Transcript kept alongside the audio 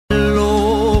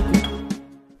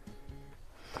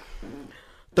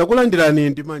Takulandirani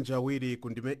ndi manja awiri ku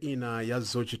ndime ina ya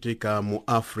zochitika mu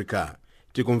Africa.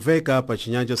 Tikumveka pa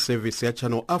Chinyanja service ya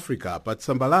Channel Africa pa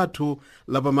tsamba lathu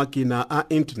la pamakina a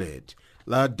internet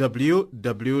la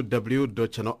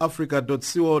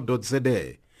www.channelafrica.co.za.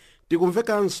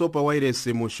 Tikumvekanso pa wireless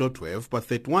mu shortwave pa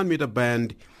 31 meter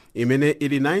band imene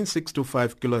ili 9625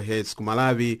 kHz ku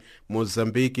Malawi,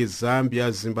 Mozambique,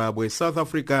 Zambia, Zimbabwe, South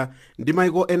Africa ndi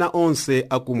maiko ena onse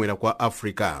akumwera kwa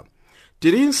Africa.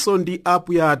 Tilinso ndi app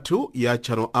yathu ya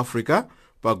Channel Africa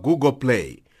pa Google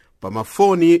Play, pa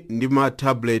mafoni ndi ma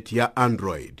tablet ya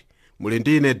Android. Muli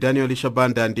ndine Daniel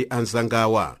Shabanda ndi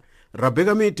anzangawa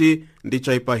Rebecca Miti ndi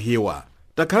Chaipahiwa.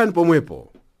 Takhalani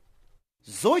pomwepo.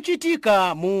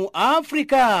 Zochitika mu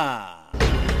Africa.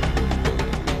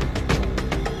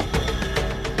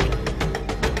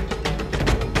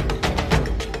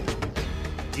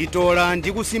 Titola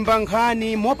ndi kusimba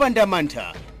nkhani mopanda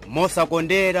mantha,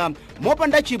 mosakondera,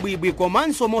 mopanda chibwibwi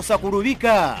komanso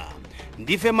mosakulubika.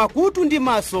 Ndife makutu ndi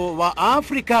maso wa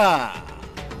Africa.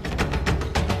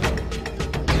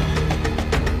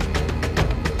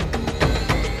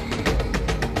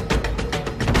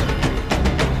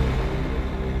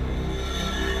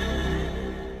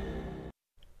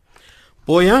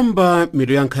 Poyamba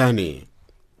mitu ya nkhani.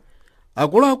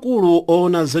 Akuluakulu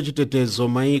oona zachitetezo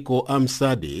maiko a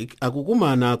SADC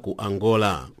akukumana ku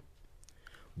Angola.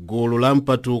 Gulu la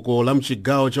mpatuko la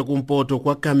mchigawo chakumpoto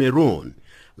kwa Cameroon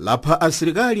lapha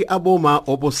asilikali aboma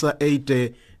oposa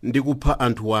 80 ndi kupha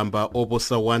anthu wamba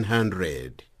oposa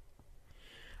 100.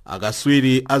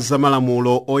 Akaswiri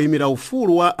azamalamulo oyimira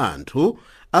ufulu wa anthu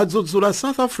adzudzula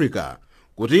South Africa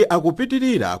kuti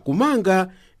akupitirira kumanga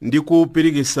ndi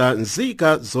kupirikisa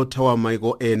nzika zothawa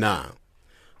maiko ena.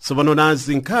 Tsopano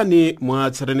nazi nkhani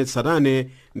mwa tsatanetsatane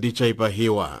ndi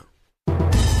Chaipahiwa.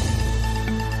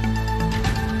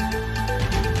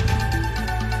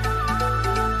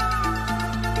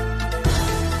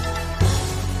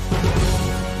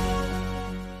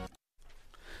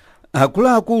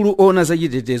 Akuluakulu oona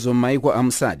zachitetezo m'maiko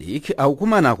a SADC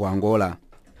akukumana ku Angola.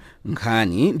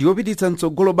 Nkhani ndiyopititsa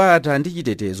mtsogolo bata ndi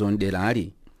chitetezo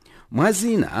mderali.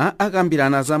 Mwazina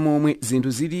akambirana za momwe zinthu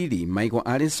zilili m'maiko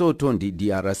a Lesotho ndi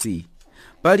DRC.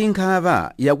 Pali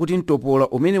nkhava yakuti mtopola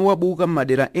umene wabuka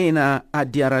m'madera ena a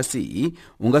DRC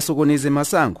ungasokoneze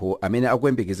masankho amene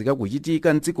akuyembekezeka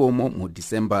kuchitika mdzikomo mu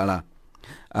Disembala.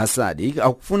 A SADC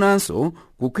akufunanso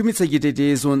kukhwimitsa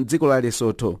chitetezo m'dziko la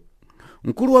Lesotho.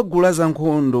 Mkulu wa gulu la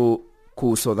zankhondo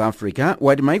ku South Africa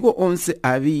wati maiko onse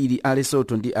awiri a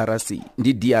Lesotho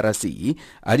ndi DRC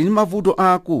ali ndi mavuto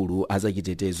aakulu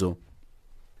azachitetezo.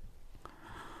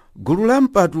 Gulu la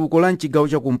mpatuko la mchigawo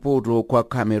chakumpoto kwa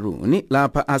Cameroon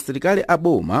lapha asilikali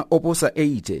aboma oposa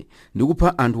 80 ndi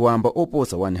kupha anthu wamba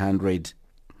oposa 100.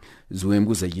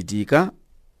 Ziwembu zachitika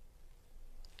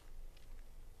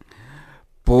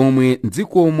pomwe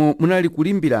mdzikomo munali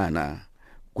kulimbirana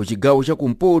ku chigawo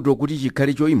chakumpoto kuti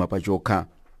chikhale choyima pachokha.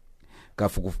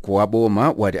 Kafukufuku wa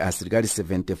boma wati asilikali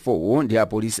 74 ndi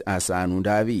apolisi asanu ndi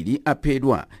awiri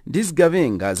aphedwa ndi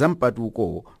zigawenga za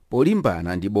mpatuko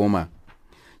polimbana ndi boma.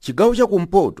 Chigawo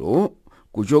chakumpoto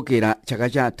kuchokera chaka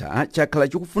chatha chakhala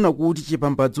chikufuna kuti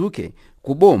chipambadzuke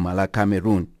ku boma la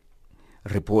Cameroon.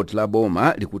 Report la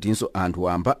boma likutinso anthu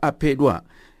wamba aphedwa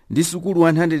ndi sukulu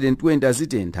 120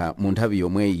 azitentha mu nthawi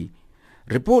yomweyi.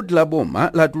 Report la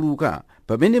boma latuluka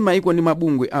pamene maiko ndi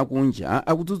mabungwe akunja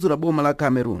akudzudzula boma la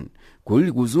Cameroon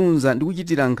kuti kuzunza ndi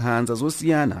kuchitira nkhanza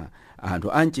zosiyana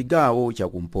anthu a mchigawo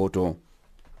chakumpoto.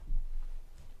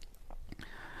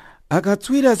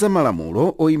 Akatswiri za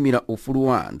malamulo oyimira ufulu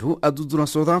wa anthu adzudzula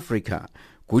South Africa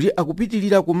kuti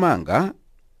akupitirira kumanga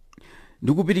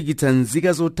ndi kupirikitsa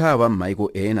nzika zothawa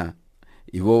m'maiko ena.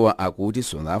 Iwowa akuti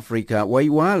South Africa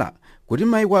wayiwala kuti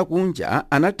maiko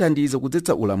akunja anathandiza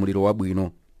kudzetsa ulamuliro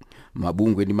wabwino.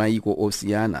 Mabungwe ndi maiko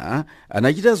osiyana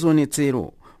anachita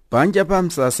zionetsero panja pa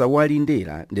msasa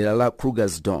walindera dera la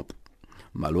Krugersdorp.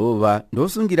 Malowa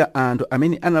ndosungira anthu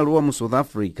amene analowa mu South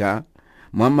Africa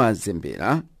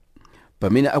mwamazembera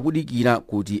pamene akudikira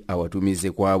kuti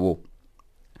awatumize kwawo.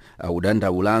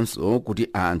 Akudandaulanso kuti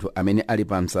anthu amene ali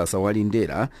pa msasa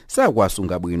walindera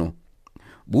sakuwasunga bwino.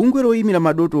 Bungwe loyimira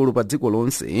madotolo pa dziko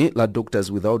lonse la Doctors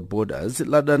Without Borders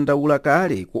ladandaula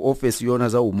kale ku ofesi yona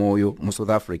za umoyo mu South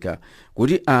Africa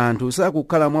kuti anthu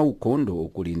sakukhala mwa ukhondo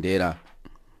kulindera.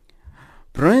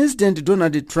 President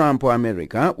Donald Trump wa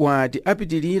America wati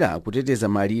apitirira kuteteza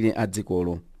malire a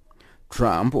dzikolo.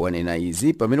 Trump wanena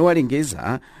izi pamene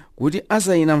walengeza kuti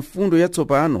asayina mfundo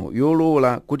yatsopano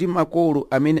yolola kuti makolo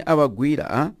amene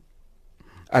awagwira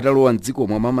atalowa mdziko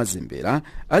mwa mamazembera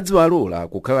adziwalola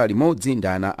kukhala limodzi ndi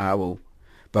ana awo.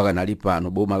 pakanali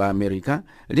pano boma la America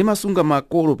limasunga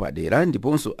makolo padera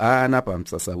ndiponso ana pa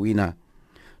msasa wina.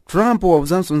 Trump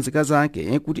wauzanso nzika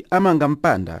zake kuti amanga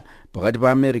mpanda pakati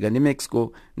pa America ndi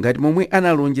Mexico ngati momwe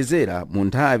analonjezera mu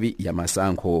nthawi ya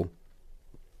masankho.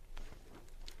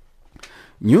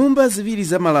 Nyumba ziwiri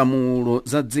za malamulo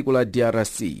za dziko la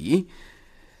DRC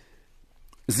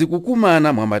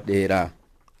zikukumana mwamadera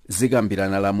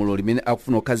zikambirana lamulo limene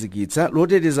akufuna kukhazikitsa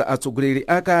loteteza atsogoleri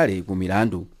akale ku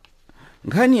milandu.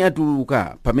 Nkhani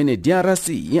atuluka pamene DRC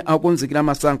akukonzekera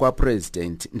masankho a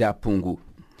president ndi aphungu.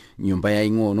 Nyumba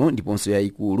yaying'ono ndiponso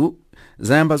yayikulu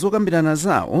zayamba zokambirana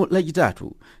zawo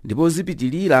lachitatu ndipo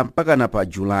zipitilira mpakana pa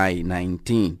July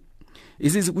 19.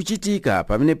 Izi zikuchitika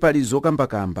pamene pali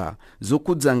zokambakamba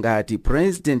zokhudza ngati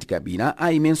President Kabila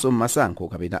ayimenso m'masankho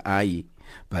kapena ayi.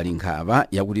 Pali nkhava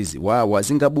yakuti ziwawa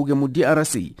zingabuke mu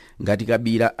DRC ngati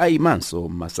Kabila ayimanso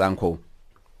m'masankho.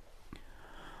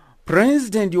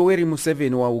 President Yoweri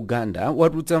Museveni wa Uganda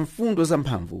watulutsa mfundo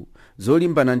zamphamvu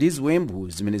zolimbana ndi ziwembu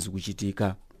zimene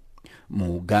zikuchitika.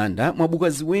 Mu Uganda mwabuka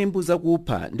ziwembu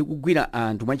zakupha ndi kugwira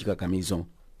anthu mwachikakamizo.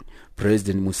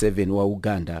 President Museveni wa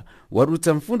Uganda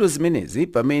watulutsa mfundo zimenezi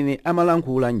pamene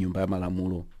amalankhula nyumba ya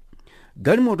malamulo.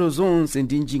 Galimoto zonse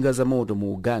ndi njinga za moto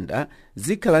mu Uganda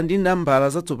zikhala ndi nambala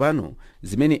zatsopano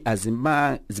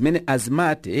zimene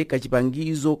azimate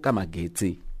kachipangizo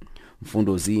kamagetsi.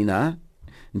 Mfundo zina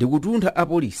ndi kutuntha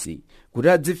apolisi kuti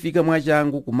adzifika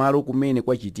mwachangu kumalo kumene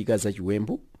kwachitika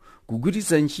zachiwembu,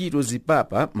 kugwiritsa ntchito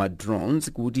zipapa ma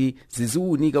drones kuti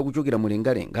ziziwunika kuchokera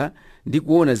mulengalenga ndi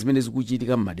kuona zimene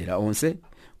zikuchitika m'madera onse,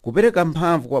 kupereka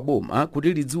mphamvu kwa boma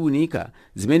kuti lidziwunika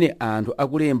zimene anthu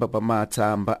akulemba pa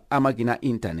matsamba amakina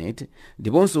internet,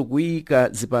 ndiponso kuyika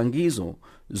zipangizo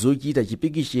zochita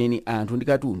chipikisheni anthu ndi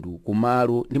katundu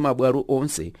kumalo ndi mabwalo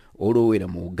onse olowera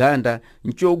mu Uganda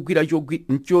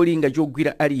ncholinga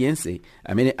chogwira aliyense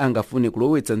amene angafune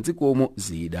kulowetsa mdzikomo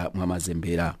zida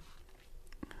mwamazembera.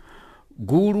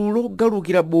 Gulu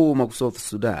logalukira boma ku South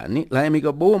Sudan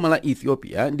layamika boma la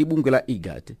Ethiopia ndi bungwe la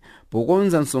IGAD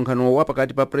pokonza msonkhano wa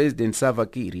pakati pa President Salva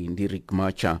Kiir ndi Riek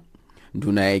Machar.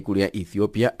 Nduna yayikulu ya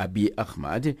Ethiopia Abiy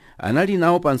Ahmed anali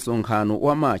nawo pa msonkhano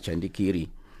wa Machar ndi Kiir.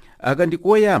 Aka ndi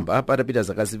koyamba patapita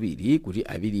zaka ziwiri kuti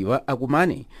awiriwa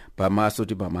akumane pamaso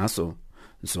ndi pamaso.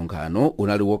 Msonkhano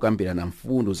unali wokambirana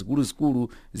mfundo zikuluzikulu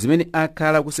zimene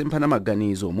akhala kusemphana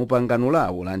maganizo mu pangano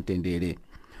lawo la mtendere.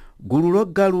 Gulu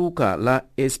logaluka la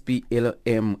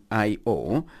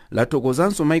SPLMIO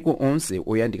latokozanso maiko onse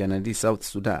oyandikana ndi South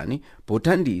Sudan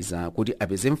pothandiza kuti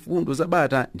apeze mfundo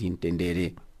zabata ndi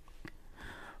mtendere.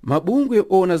 Mabungwe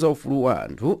ona za ufulu wa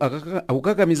anthu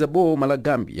akukakamiza boma la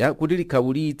Gambia kuti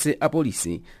likhawulitse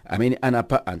apolisi amene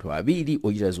anapha anthu awiri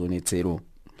ochita zionetsero.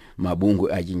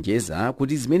 Mabungwe achenjeza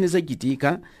kuti zimene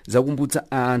zachitika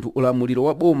zakumbutsa anthu ulamuliro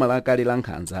wa boma lakale la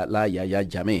nkhanza la Yahya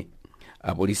Jammeh.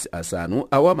 Apolisi asanu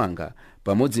awamanga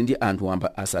pamodzi ndi anthu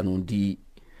wamba asanu ndi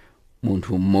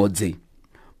munthu mmodzi.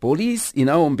 Polisi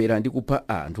inaombera ndi kupha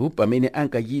anthu pamene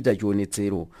ankachita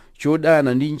chionetsero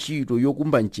chodana ndi ntchito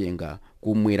yokumba mchenga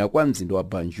kumwera kwa mzinda wa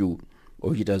Banjul.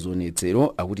 Ochita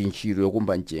zionetsero akuti ntchito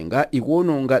yokumba mchenga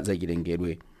ikuononga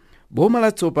zachilengedwe. Boma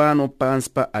latsopano pansi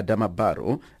pa Adama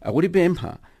Barrow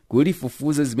akulipempha kuti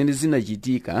lifufuze zimene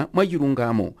zinachitika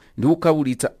mwachilungamo ndi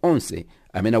kukhawulitsa onse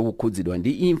amene akukhudzidwa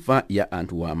ndi imfa ya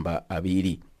anthu wamba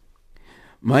awiri.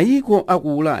 Mayiko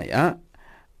aku Ulaya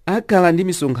akhala ndi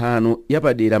misonkhano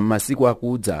yapadera m'masiku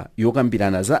akudza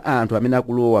yokambirana za anthu amene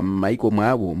akulowa m'mayiko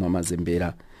mwawo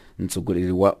mwamazembera.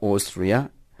 Mtsogoleri wa Austria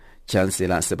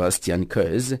Chancellor Sebastian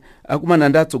Kurz akumana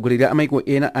ndi atsogoleri a mayiko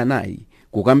ena anayi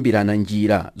kukambirana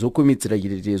njira zokhwimitsira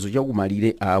chitetezo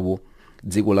chakumalire awo.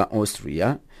 Dziko la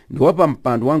Austria ndi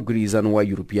wapampando wa mgwirizano wa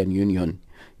European Union.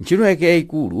 Ntchito yake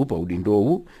yayikulu pa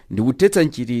udindowu ndi kuthetsa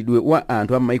mchitidwe wa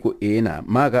anthu a mayiko ena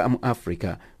maka mu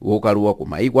Africa wokalowa ku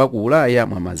mayiko aku Ulaya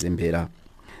mwamazembera.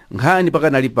 Nkhani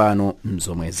pakanali pano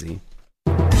mzomwezi.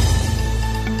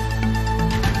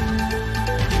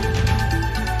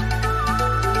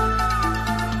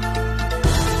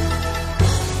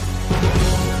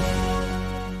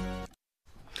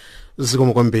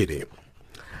 Zikomo kwambiri.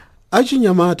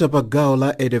 Achinyamata pa gawo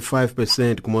la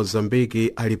 85% ku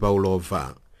Mozambiki ali pa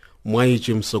ulova.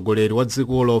 Mwaichi mtsogoleri wa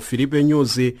dzikolo Filipe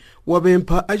Nyusi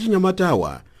wapempha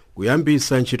achinyamatawa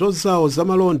kuyambisa ntchito zawo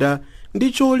zamalonda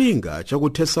ndi cholinga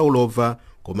chakuthetsa ulova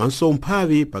komanso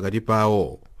umphawi pakati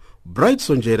pawo. Bright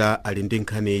Sonjera ali ndi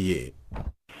nkhaniyi.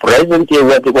 President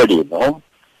wa dziko lino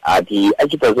ati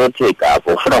achita zotheka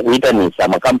pofuna kuyitanisa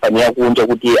makampani akunja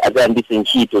kuti azayambise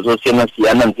ntchito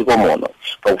zosiyanasiyana mdziko muno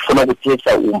pakufuna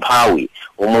kuthetsa umphawi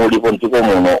omwe ulipo mdziko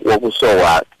muno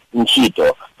wakusowa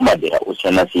ntchito kumadera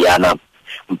osiyanasiyana.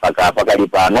 Mpaka pakali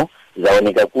pano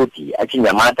zaoneka kuti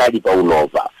achinyamata ali pa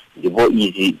ulova, ndipo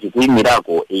izi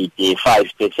zikuyimirako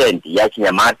 85% ya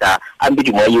achinyamata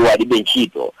ambiri mwa iwo alibe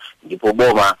ntchito, ndipo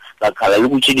boma lakhala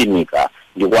likuchilimika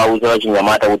ndi kuwauza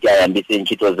achinyamata kuti ayambise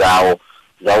ntchito zawo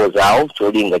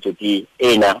cholinga choti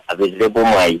ena apezerepo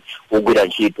mwayi kugwira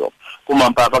ntchito. Koma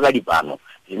mpaka pakali pano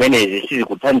zimenezi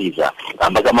sizikuthandiza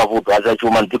kamba ka mavuto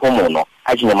azachuma mdziko muno.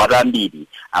 Achinyamata ambiri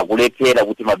akulephera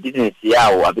kuti mabizinesi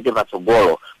yawo apite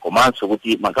patsogolo, komanso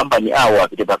kuti makampani awo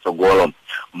apite patsogolo.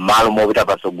 M'malo mopita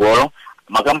patsogolo,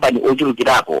 makampani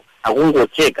ochulukirapo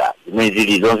akungotseka, zimene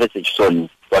zili zomvetsa chisoni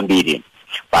kwambiri.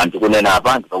 Panthu kunena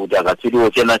apa pakuti akatswiri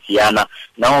osiyanasiyana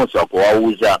nawonso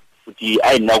akuwauza kuti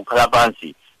ayenera kukhala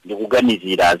pansi ndi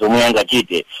kuganizira zomwe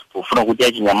angachite pofuna kuti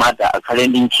achinyamata akhale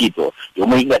ndi ntchito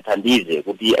yomwe ingathandize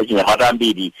kuti achinyamata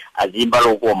ambiri azimba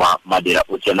lokoma madera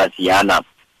osiyanasiyana.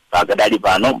 Pakadali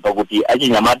pano pakuti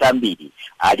achinyamata ambiri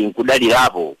ali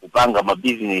nkudalirapo kupanga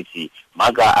mabizinesi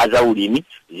maka azaulimi,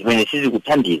 zimene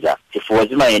sizikuthandiza chifukwa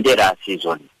zimayendera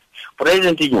season.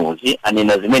 President News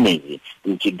anena zimenezi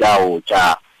mchigawo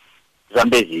cha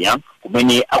Zambezia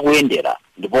kumene akuyendera,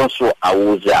 ndiponso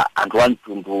auza anthu a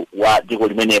mtundu wa dziko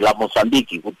limene la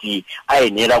Mozambiki kuti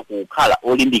ayenera kukhala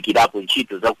olimbikirapo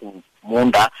ntchito za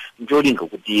kumunda njolinga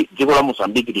kuti dziko la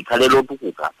Mozambiki likhale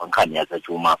lotukuka pa nkhani ya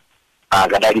zachuma.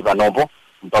 Akadali panopo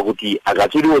mpakuti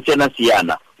akatswiri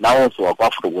osiyanasiyana nawonso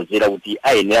akuwafotokozera kuti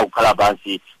ayenera kukhala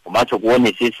pansi komanso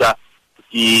kuonesesa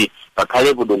kuti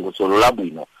pakhalepo dongosolo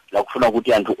labwino lakufuna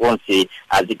kuti anthu onse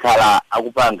azikhala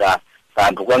akupanga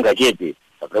kanthu kangachepe,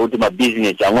 kuti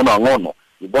mabizinesi ang'onoang'ono,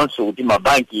 ndiponso kuti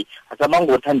mabanki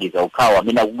asamangothandiza okhawo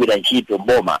amene akugwira ntchito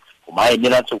mboma, koma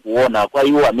ayeneranso kuona kwa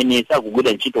iwo amene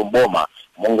sakugwira ntchito mboma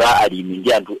monga alimi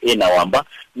ndi anthu ena wamba,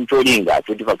 ncholinga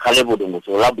choti pakhalepo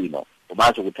dongosolo labwino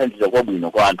komanso kuthandiza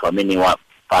kwabwino kwa anthu amenewa.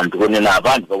 Panthu kunena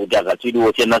apanthu pakuti akatswiri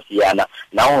osiyanasiyana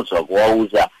nawonso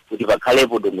akuwauza kuti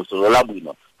pakhalepo dongosolo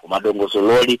labwino, koma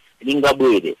dongosololi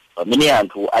lingabwere pamene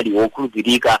anthu ali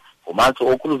okhulupirika komanso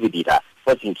okhulupirira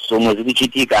kwa zinthu zomwe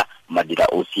zikuchitika madera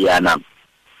osiyana.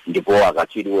 Ndipo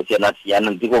akatswiri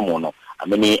osiyanasiyana mdziko muno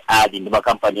amene ali ndi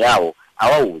makampani awo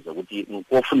awauza kuti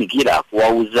nkofunikira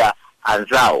kuwauza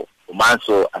anzawo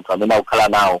komanso anthu amene akukhala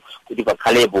nawo kuti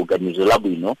pakhalepo ganizo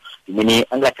labwino limene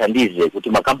angathandize kuti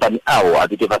makampani awo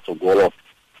apite patsogolo.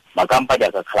 Makampani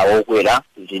akakhala wokwera,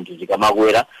 zinthu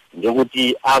zikamakwera,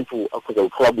 ndikuti anthu akhoza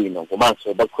kukhala bwino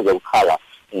komanso bakhoza kukhala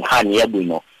nkhani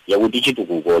yabwino yakuti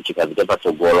chitukuko chikapita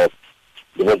patsogolo.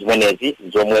 Ndipo zimenezi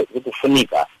zomwe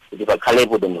zikufunika kuti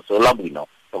pakhalepo dongosolo labwino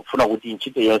pakufuna kuti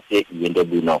ntchito yonse iyende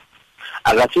bwino.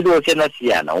 Akatswiri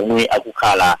osiyanasiyana omwe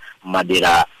akukhala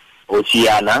madera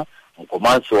osiyana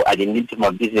komanso ali ndi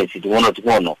mabizinesi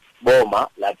ting'ono boma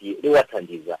lati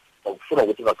liwathandiza pakufuna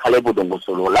kuti pakhalepo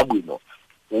dongosolo labwino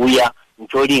kuya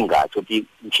ncholinga choti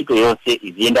ntchito yonse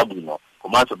iziyenda bwino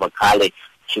komanso pakhale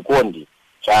chikondi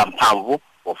cha mphamvu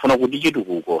pofuna kuti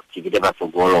chitukuko chipite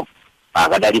patsogolo.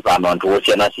 Pakadali pano anthu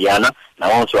osiyanasiyana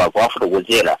nawonso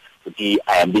akuwafotokozera kuti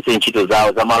ayambise ntchito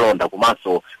zawo za malonda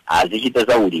komanso azichita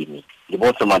za ulimi,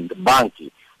 ndiponso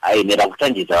mabanki ayenera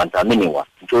kuthandiza anthu amenewa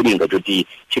ncholinga choti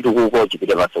chitukuko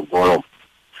chipite patsogolo.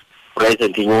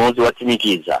 President News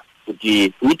watsimikiza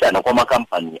kuti kuyitana kwa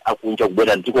makampani akunja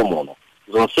kubwera mdziko muno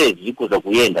zonsezi zikhoza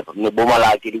kuyenda pamene boma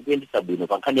lake likuyendetsa bwino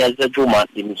pa nkhani ya zachuma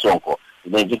ndi misonkho,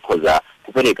 zimene zikhoza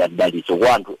kupereka dalitso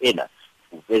kwa anthu ena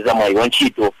kupeza mwayi wa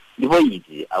ntchito, ndipo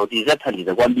izi akuti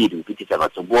zidzathandiza kwambiri kupititsa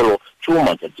patsogolo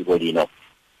chuma cha dziko lino.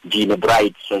 Ndine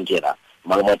Bright Sonjera,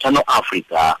 malo mwa Channel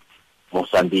Africa,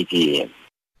 Mozambiki.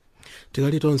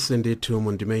 Tikali tonse ndithu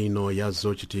mu ndime ino ya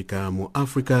zochitika mu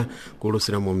Africa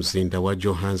kulusira mu mzinda wa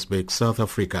Johannesburg, South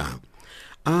Africa.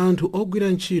 Anthu ogwira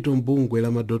ntchito mbungwe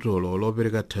la madotolo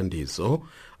lopereka thandizo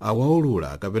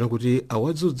awaulula kapena kuti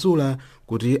awadzudzula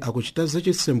kuti akuchita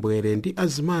zachisembwere ndi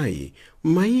azimayi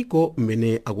m'mayiko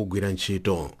mmene akugwira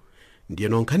ntchito.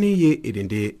 Ndiyeno nkhaniyi ili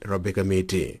ndi Rebecca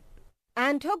Mete.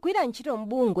 Anthu ogwira ntchito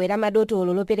mbungwe la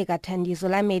madotolo lopereka thandizo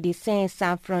la Médecins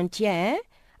Sans Frontières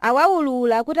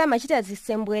awaulula kuti amachita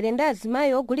zisembwere ndi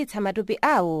azimayi ogulitsa matupi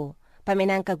awo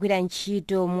pamene ankagwira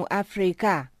ntchito mu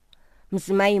Africa.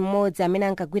 Mzimayi mmodzi amene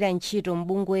ankagwira ntchito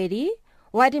mbungweli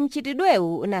wati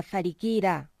mchitidwewu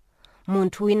unafalikira.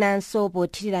 Munthu winanso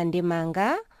pothirira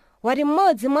ndemanga wati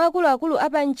mmodzi mwa akuluakulu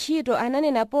apa ntchito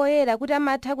ananena poyera kuti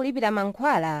amatha kulipira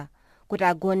mankhwala kuti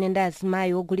agone ndi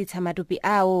azimayi ogulitsa matupi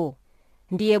awo.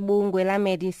 Ndiye bungwe la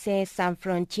Médecins Sans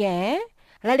Frontières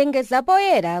lalengeza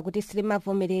poyera kuti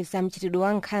silimavomereza mchitidwe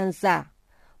wa nkhanza.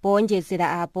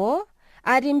 Powonjezera apo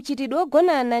ati mchitidwe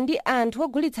wogonana ndi anthu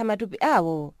ogulitsa matupi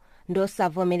awo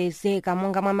ndosavomerezeka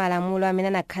monga mwa malamulo amene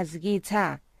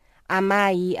anakhazikitsa.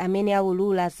 Amayi amene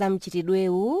aulula za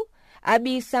mchitidwewu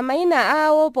abisa mayina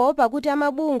awo poopa kuti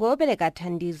amabungwe opereka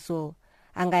thandizo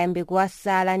angayambe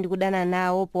kuwasala ndi kudana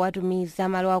nawo powatumiza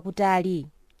malo akutali.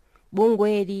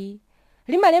 Bungweli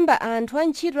limalemba anthu a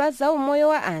ntchito a zaumoyo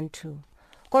wa anthu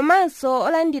komanso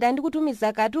olandira ndi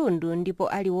kutumiza katundu, ndipo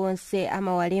aliwonse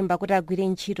amawalemba kuti agwire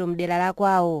ntchito mdera la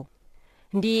kwawo.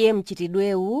 Ndiye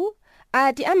mchitidwewu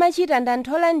ati amachita ndi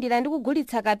anthu olandira ndi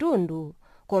kugulitsa katundu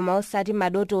koma osati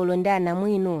madotolo ndi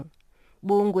anamwino.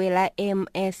 Bungwe la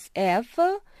MSF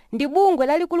ndi bungwe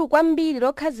lalikulu kwambiri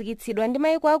lokhazikitsidwa ndi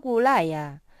mayiko aku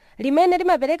Ulaya limene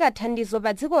limapereka thandizo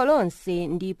pa dziko lonse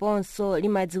ndiponso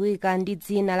limadziwika ndi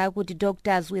dzina lakuti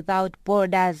Doctors Without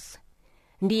Borders.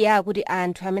 Ndiye akuti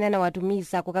anthu amene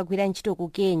anawatumiza kukagwira ntchito ku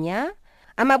Kenya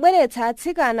amabweretsa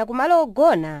atsikana kumalo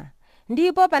ogona,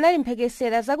 ndipo panali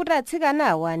mphekesera zakuti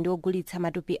atsikanawa ndi ogulitsa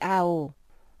matupi awo.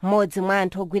 Mmodzi mwa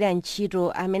anthu ogwira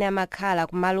ntchito amene amakhala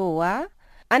kumalowa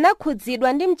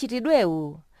anakhudzidwa ndi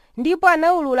mchitidwewu ndipo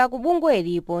anawulula ku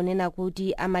bungweli ponena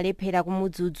kuti amalephera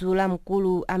kumudzudzula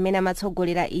mkulu amene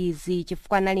amatsogolera izi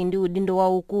chifukwa anali ndi udindo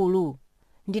waukulu.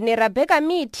 Ndine Rebecca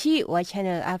Mithi wa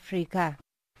Channel Africa.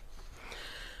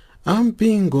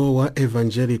 Ampingo wa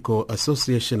Evangelical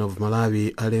Association of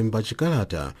Malawi alemba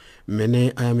chikalata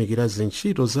mmene ayamikira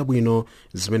zintchito zabwino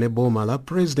zimene boma la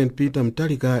President Peter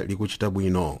Mutharika likuchita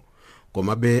bwino.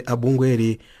 Komabe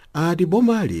abungweli ati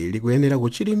bomali likuyenera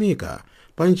kuchilimika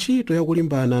pa ntchito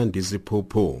yakulimbana ndi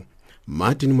ziphuphu.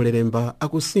 Martin Muleremba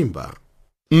akusimba.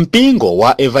 Mpingo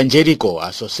wa Evangelical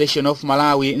Association of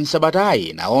Malawi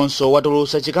nsabatayi nawonso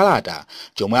watulutsa chikalata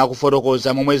chomwe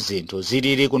akufotokoza momwe zinthu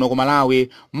zilili kuno ku Malawi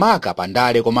maka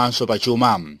pandale komanso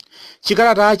pachuma.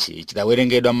 Chikalatachi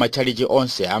chidawerengedwa m'matchalichi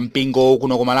onse a mpingo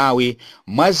kuno ku Malawi,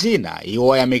 mwazina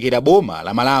iwo ayamikira boma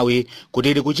la Malawi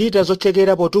kuti likuchita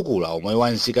zothekera potukula umoyo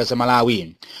wa nzika za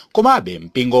Malawi. Komabe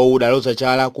mpingo udaloza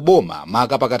chala ku boma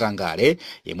maka pakatangale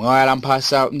yemwe wayala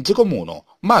mphasa mdziko muno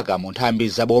maka mu nthambi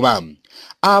za boma.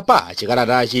 Apa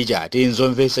chikalatachi chati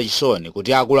nzomvetsa chisoni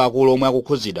kuti akuluakulu omwe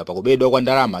akukhudzidwa pakubedwa kwa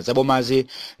ndalama za bomazi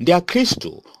ndi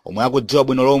akhristu omwe akudziwa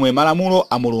bwino lomwe malamulo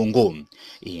a Mulungu.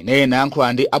 Ine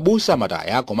nayankhula ndi abusa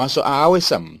Mataya komanso a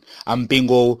awesam a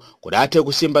mpingo kuti athe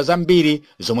kusimba zambiri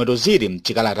zomwe tozili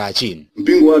mchikalatachi.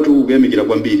 Mpingo wathu ukuyamikira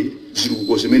kwambiri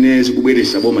zitukuko zimene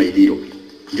zikubweretsa boma iliro,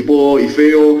 ndipo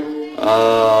ifeyo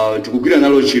tikugwira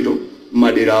nalo ntchito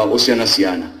m'madera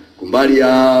osiyanasiyana. Kumbali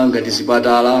ya ngati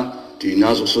zipatala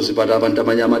tinazo so zipatala pa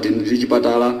Ntamanyama, tinacho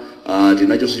chipatala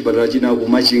tinacho chipatala china ku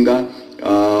Machinga,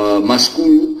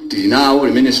 maskulu tinawo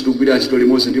limene situkugwira ntchito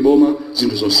limodzi ndi boma,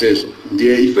 zinthu zonsezo.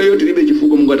 Ndiye ifeyo tilibe chifukwa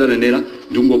Mulungu atanenera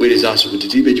ndi kungobwerezanso kuti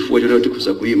tilibe chifukwa choti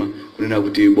tikhuza kuima kunena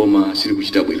kuti boma sili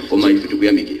kuchita bwino, koma ife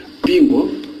tikuyamikira. Mpingo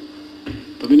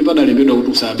pamene padalembedwa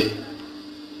kuti usabe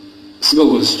sipa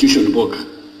constitution boka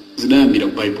zidayambira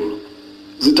ku Bible.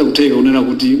 Zitakuteka unena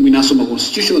kuti mwinaso ma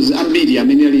constitutions ambiri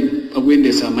amene ali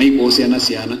akuyendesa maiko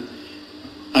osiyanasiyana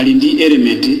ali ndi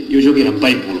element yochokera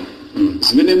m'Bible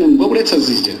zimene Mulungu akuletsa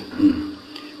zija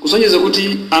kusonyeza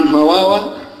kuti anthu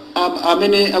awawa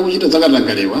amene akuchita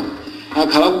zakatangalewa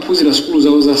akhala kuphunzira sukulu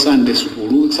zawo za Sunday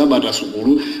sukulu, Sabata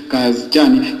sukulu,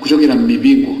 kachani kuchokera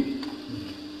m'mipingo.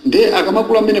 Nde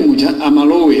akamakulu amene muja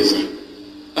amaloweza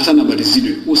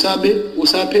asanabatizidwe usape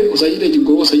usachite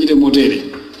chigolo usachite motere.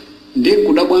 Ndi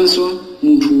kudabwanso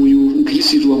munthu uyu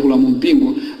mkhristu wakula mu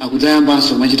mpingo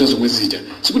akutayambanso machita zomwe zija.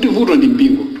 Sikuti vuto ndi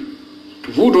mpingo,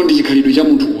 vuto ndi chikhalidwe cha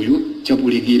munthu uyu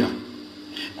chapulikira.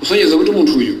 Kusonyeza kuti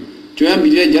munthu uyu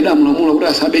choyambirira jadamulamula kuti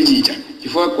asabe chicha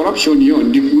chifukwa corruption yo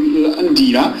ndi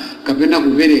kulandira kapena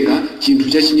kupereka chinthu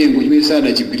cha chinyengo chimene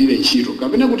sadachigwirire ntchito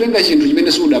kapena kutenga chinthu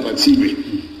chimene sudapatsidwe.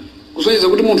 Kusonyeza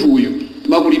kuti munthu uyu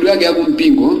makulidwe ake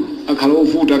akumpingo akhala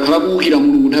ovuta, akhala kuwukira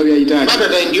Mulungu nthawi yayitali.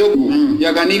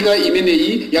 Yakanika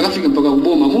imeneyi yakafika mpaka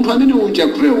kuboma. Munthu amene uja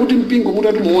kulera kuti mpingo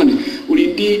mutatu muone uli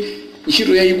ndi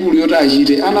ntchito yayikulu yoti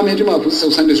achite. Ana amene timaphunzitsa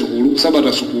ku Sunday sukulu,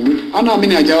 Sabata sukulu, ana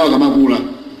amene ajawa akamakula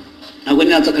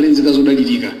akwenera adzakhale nzika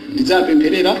zodalirika.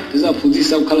 Tidzapempherera,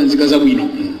 tidzaphunzitsa kukhala nzika zabwino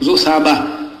zosaba.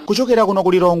 Kuchokera kuno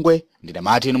ku Lilongwe ndine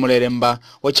Martin Muleremba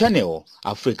wa Channel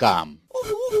Africa.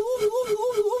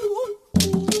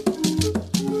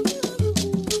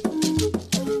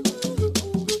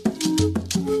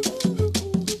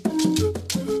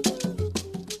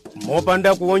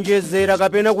 Mopanda kuonjezera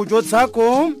kapena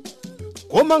kuchotsako,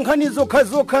 koma nkhani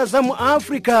zokhazokha za mu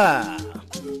Africa.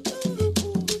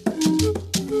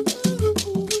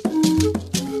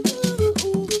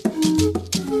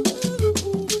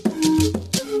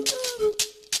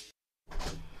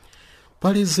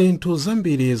 Pali zinthu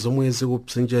zambiri zomwe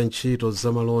zikupsinja ntchito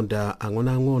zamalonda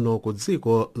ang'onoang'ono ku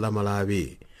dziko la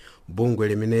Malawi. bungwe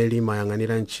limene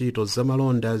limayang'anira ntchito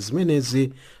zamalonda zimenezi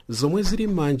zomwe zili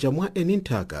m'manja mwa eni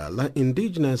nthaka la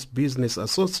Indigenous Business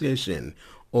Association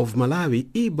of Malawi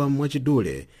IBAM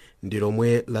mwachidule ndi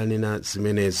lomwe lanena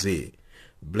zimenezi.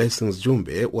 Blessings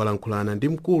Jumbe walankhulana ndi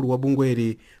mkulu wa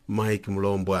bungweli Mike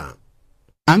Mlombwa.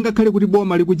 Angakhale kuti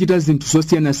boma likuchita zinthu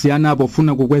zosiyanasiyana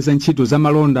pofuna kukweza ntchito za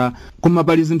malonda, koma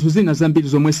pali zinthu zina zambiri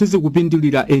zomwe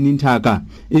sizikupindulira eni nthaka.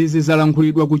 Izi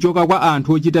zalankhulidwa kuchoka kwa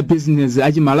anthu ochita bizinesi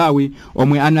achimalawi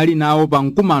omwe anali nawo pa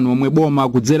mkumano omwe boma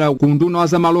kudzera ku nduna wa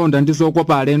zamalonda ndi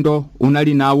zokopa alendo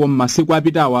unali nawo m'masiku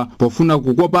apitawa pofuna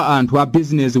kukopa anthu a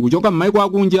bizinesi kuchoka m'mayiko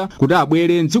akunja kuti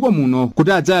abwere m'dziko muno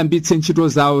kuti adzayambitse ntchito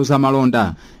zawo za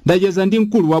malonda. Ndacheza ndi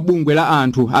mkulu wa bungwe la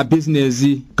anthu a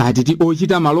bizinesi katiti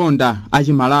ochita malonda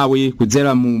Malawi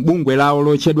kudzera mu bungwe lawo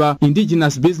lotchedwa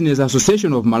Indigenous Business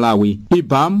Association of Malawi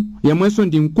IBAM, yemwenso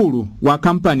ndi mkulu wa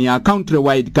kampani ya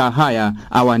Countrywide Car Hire.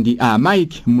 Awa ndi a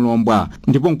Mike Mlombwa,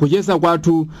 ndipo nkucheza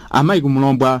kwathu a Mike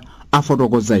Mlombwa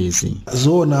afotokoza izi.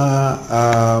 Zona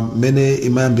mene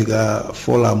imayambika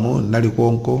forum nali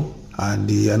konko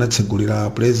andi anatsegulira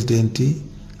president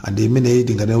andi imene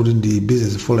tingane kuti ndi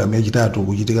business forum yachitatu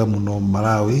kuchitika muno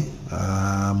Malawi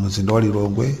muzinda wa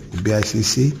Lilongwe ku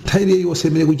BICC. Nthawi yonse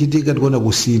imene kuchitika ndikuona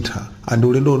kusintha andi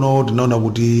ulendo uno tinaona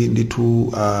kuti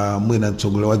ndithu mwina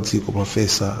mtsogoleri wa dziko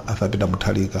Professor Peter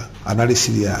Mutharika anali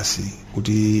serious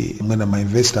kuti mwina ma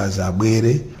investors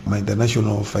abwere, ma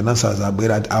international financiers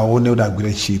abwere aone kuti agwire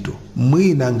ntchito.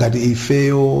 Mwina ngati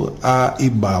ifeyo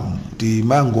IBAM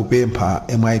timangopempha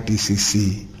MITCC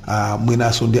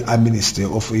mwinaso ndi a Ministry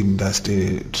of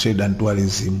Industry, Trade and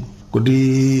Tourism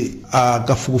kuti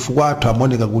kafukufuku athu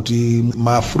amaoneka kuti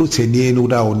mafruits enieni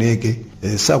kuti aoneke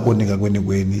sakuoneka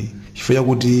kwenikweni, chifukwa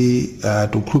kuti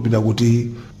tikukhulupirira kuti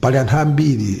pali anthu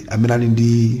ambiri amene ali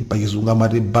ndi pachizungu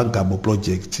amati bankable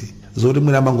project zoti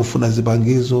mwina amangofuna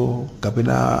zipangizo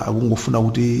kapena akungofuna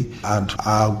kuti anthu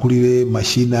agulire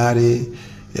mashinare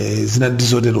zina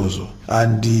ndizoterozo,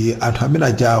 andi anthu amene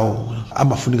ajawo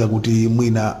amafunika kuti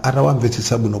mwina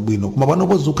atawamvetsetsa bwinobwino. Koma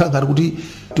panopo zikukhala ngati kuti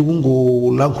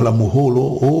tikungolankhula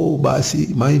muholo basi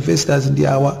ma investors ndi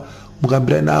awa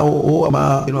mukambira nawo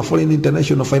ma foreign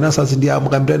international financiers ndi awa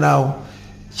mukambira nawo.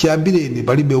 Chiyambireni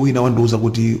palibe wina wandiuza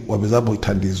kuti wapezapo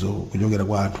thandizo kuchokera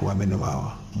kwa anthu amene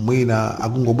wawa. Mwina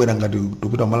akungobwera ngati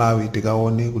tupita Malawi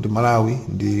tikaone kuti Malawi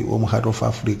ndi omwe heart of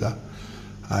Africa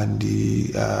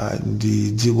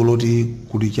ndi dziko loti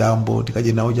kuti chambo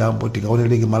tikaje nawo chambo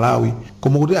tikaoneleke Malawi,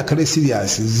 koma kuti akhale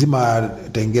serious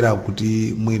zimatengera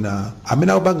kuti mwina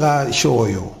amene akupanga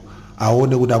shoyo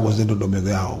aone kuti akonze ndondomeko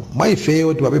yawo. Mwa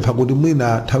ifeyo timapempha kuti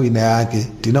mwina nthawi ina yake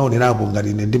tinaonerapo ngati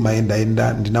ine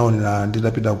ndimayendayenda ndinaonera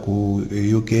nditapita ku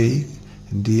UK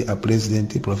ndi a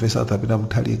president Professor Peter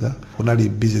Mutharika kunali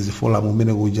business forum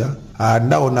umene kuja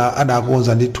ndaona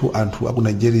adakonza ndithu anthu aku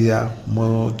Nigeria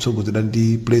motsogozedwa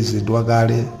ndi president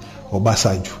wakale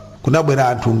Obasanjo. Kunabwera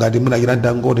anthu ngati mwina achita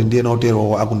Dangote ndiye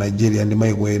notero aku Nigeria ndi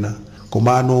mayiko ena,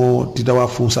 komano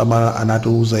titawafunsa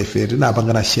anatiuza ife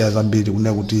tinapangana share zambiri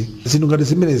kunena kuti zinthu ngati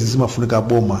zimenezi zimafunika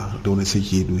boma tionetse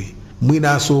chidwi.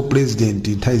 Mwinaso president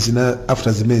nthawi zina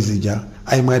after zimene zija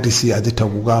IMITC azitha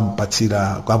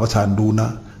kukapatsa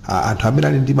nduna anthu amene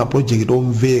ali ndi ma project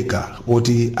omveka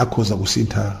oti akhoza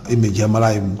kusintha image ya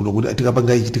Malawi kuti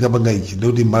tikapanga ichi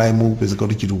ndikuti Malawi mupezeka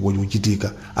kuti chitukuko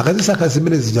chikuchitika. Akazisaka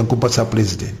zimene zija nkupatsa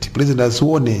president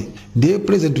azione, ndiye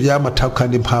president ya amatha kukhala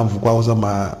ndi mphamvu kwawo za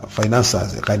ma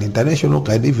financiers kani international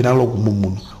kani even alo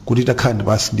kumumuno kuti takhala ndi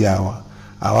pasi ndi awa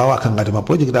akhangati ma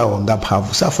project awo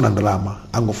ngamphamvu safuna ndalama,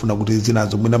 angofuna kuti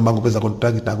zinazo mwina mangopeza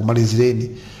contract akumalizireni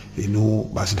inu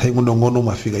basi nthawi ng'ono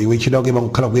mwafika iwe ntchito yako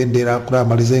imangokhala kuyendera kuti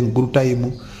amalize good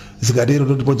time. Zikatero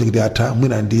kuti project atha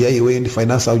mwina ndi iwe ndi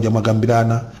finance auja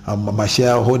makambirana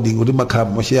mashare holding kuti makhala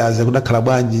mashares akudakhala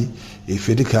bwanji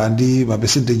ife tikhala ndi ma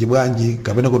percentage bwanji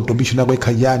kapena contribution yako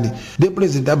ikhajani, the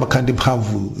president amakhala ndi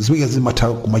mphamvu zimene zimatha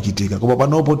kumachitika. Koma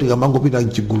panopo tikamangopita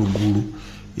mchigulugulu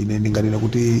ine ndinganena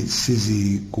kuti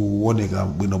sizikuoneka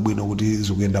bwinobwino kuti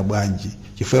zikuyenda bwanji,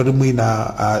 chifukwa kuti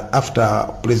mwina after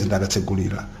president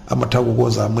akatsegulira amatha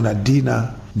kukonza mwina dina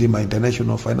ndi ma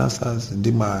international financiers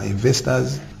ndi ma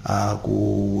investors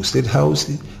ku State House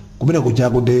kumene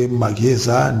kuchako ndi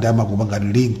makiyeza ndi amakupanga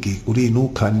link kuti inu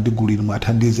khala ndi gulu linu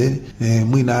mwathandize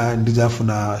mwina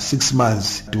ndizafuna 6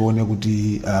 months tione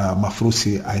kuti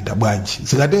mafrusi aenda bwanji.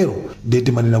 Zikatero ndi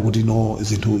timanena kuti no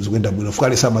zinthu zikuyenda bwino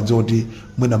fukale samadziwa kuti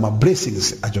mwina ma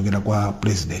blessings achokera kwa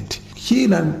president.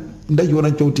 China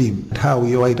ndachiona choti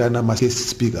nthawi yowaitana ma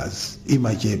speakers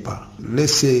imachepa.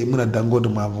 Lese mwina Dangote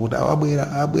mwavuta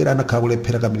abwera anakhala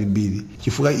kulephera kambirimbiri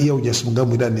chifukwa iye uja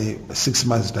simungamwitane 6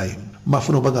 months time.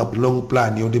 mafuna kupanga long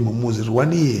plan yoti mumuzi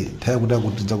waniye nthawi kuti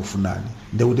akutidza kufunani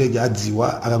ndekuti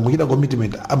adziwa akangochita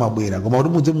commitment amabwera koma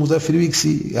kuti muza 3 weeks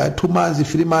 2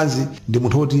 months 3 months ndi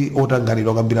munthu oti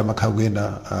otangalira kwambiri amakhala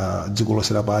kuyenda dziko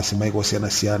lonse lapansi maiko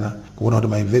osiyanasiyana kuona kuti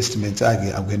ma investments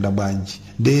ake akuyenda bwanji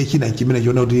ndi china chimene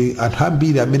chiona kuti anthu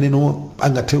ambiri amene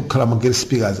angathe kukhala ma guest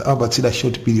speakers amapatsira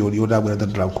short period yoti abwera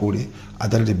adzatilankhule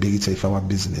adzatilimbikitsa ife ama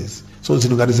business so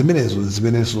zinthu ngati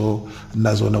zimenezo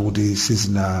nazoona kuti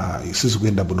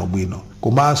sizikuyenda bwinobwino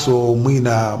komanso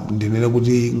mwina ndinene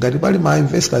kuti ngati pali ma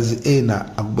investors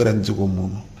ena akubwera mdziko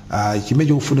muno chimene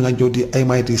chikufunika nchoti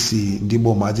MITC ndi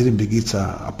boma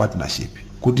azilimbikitsa a partnership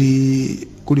kuti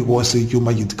kulikonse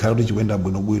chuma chizikhala kuti chikuyenda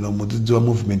bwinobwino mudzidziwa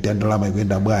movement ya ndalama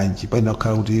ikuyenda bwanji paina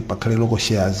kukhala kuti pakhale local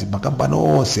shares makampani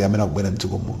onse amene akubwera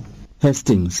mdziko muno.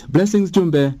 Hastings Blessings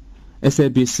Jumbe,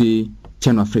 SABC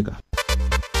Channel Africa.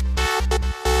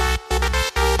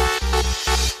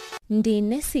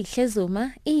 Ndine Sihle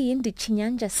Zuma, iyi ndi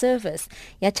Chinyanja service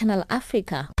ya Channel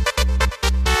Africa.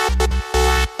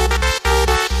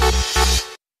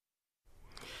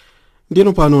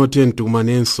 Ndino pano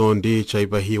tikumanenso ndi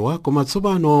chaipahiwa koma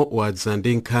tsopano wadza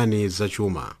ndi nkhani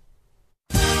zachuma.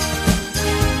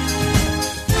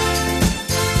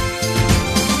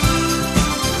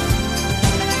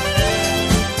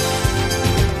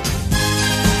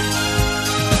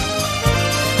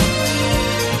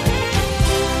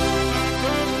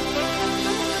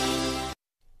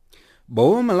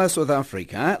 Boma la South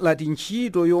Africa lati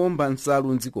ntchito yowomba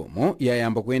nsalu mdzikomo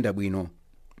yayamba kuyenda bwino.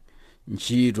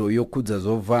 Ntchito yokhudza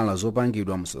zovala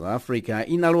zopangidwa mu South Africa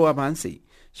inalowa pansi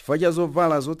chifukwa cha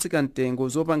zovala zotsika mtengo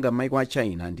zopanga maiko a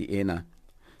China ndi ena.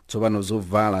 Tsopano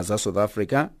zovala za South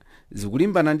Africa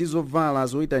zikulimbana ndi zovala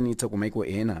zoyitanitsa ku maiko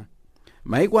ena.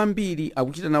 Maiko ambiri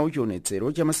akuchita nawo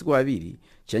chionetsero cha masiku awiri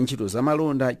cha ntchito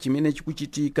zamalonda chimene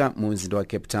chikuchitika mu mzinda wa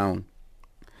Cape Town.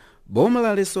 Boma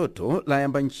la Lesotho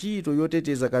layamba ntchito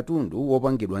yoteteza katundu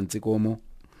wopangidwa mdzikomo.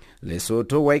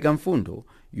 Lesotho waika mfundo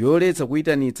yoletsa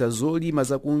kuyitanitsa zolima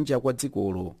zakunja kwa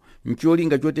dzikolo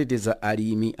mcholinga choteteza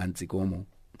alimi a mdzikomo.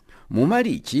 Mu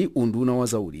Marichi unduna wa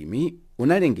zaulimi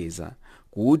unalengeza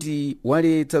kuti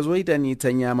waletsa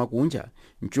zoyitanitsa nyama kunja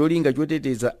mcholinga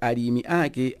choteteza alimi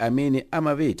ake amene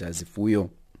amapeta zifuyo.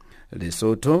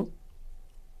 Lesotho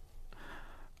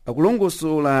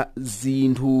akulongosola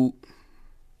zinthu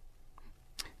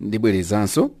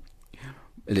ndibwerezanso.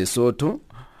 Lesotho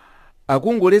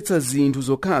akungoletsa zinthu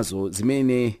zokhazo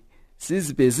zimene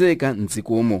sizipezeka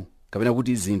mdzikomo kapena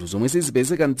kuti zinthu zomwe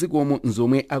sizipezeka mdzikomo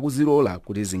nzomwe akuzilola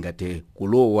kuti zingathe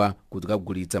kulowa kuti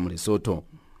kagulitsa mu Lesotho.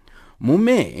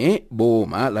 Mume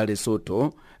boma la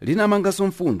Lesotho linamanganso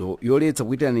mfundo yoletsa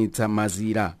kuyitanitsa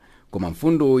mazira koma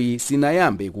mfundoyi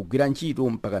sinayambe kugwira ntchito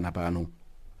mpaka napano.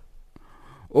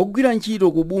 Ogwira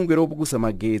ntchito ku bungwe lopukusa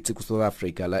magetsi ku South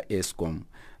Africa la Eskom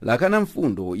lakana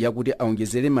mfundo yakuti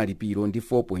aonjezere malipiro ndi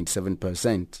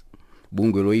 4.7%.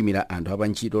 Bungwe loyimira anthu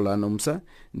apantchito la NOMSA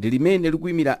ndi limene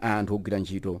likuyimira anthu ogwira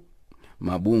ntchito.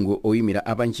 Mabungwe oyimira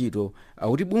apantchito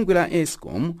akuti bungwe la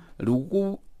Eskom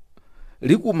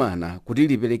likumana kuti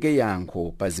lipereke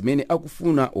yankho pa zimene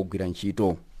akufuna ogwira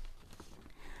ntchito.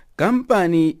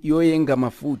 Kampani yoyenga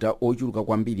mafuta ochuluka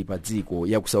kwambiri pa dziko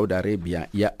ya ku Saudi Arabia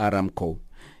ya Aramco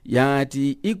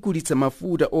yati igulitsa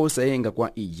mafuta osayenga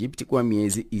kwa Egypt kwa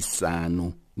miyezi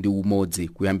 6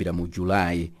 kuyambira mu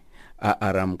Julayi.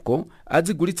 Aramco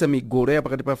adzigulitsa migolo ya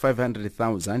pakati pa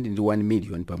 500,000 ndi 1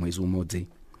 million pa mwezi umodzi.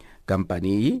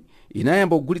 Kampaniyi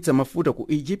inayamba kugulitsa mafuta ku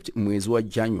Egypt mwezi wa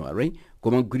January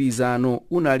koma mgwirizano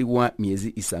unali wa miyezi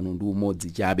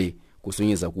 6 chabe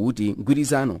kusonyeza kuti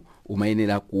mgwirizano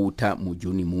umayenera kutha mu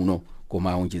Juni muno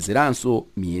koma aonjezeranso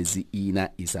miyezi ina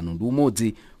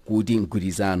 6 kuti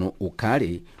mgwirizano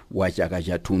ukhale wa chaka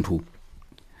chathunthu.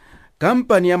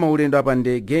 Kampani ya maulendo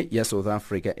apandege ya South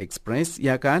Africa Express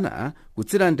yakana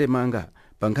kutsira ndemanga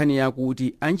pa nkhani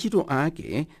yakuti antchito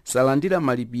ake salandira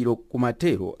malipiro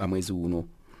kumathero a mwezi uno.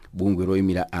 Bungwe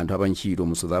loyimira anthu apantchito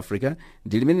mu South Africa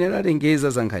ndi limene lalengeza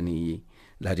za nkhaniyi.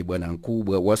 Lati bwana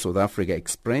mkubwa wa South Africa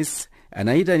Express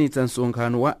anayitanitsa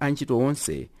msonkhano wa antchito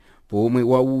onse pomwe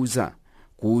wauza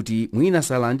kuti mwina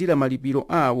salandira malipiro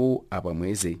awo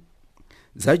apamwezi.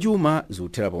 Zachuma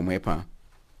zuthera pomwepa.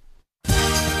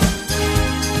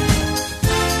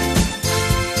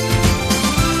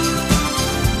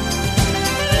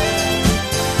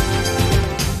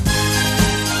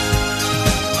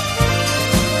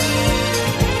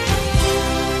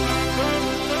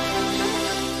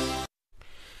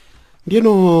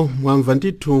 Ndino mwamva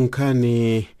ndithu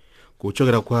nkhani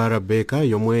kuchokera kwa Rebecca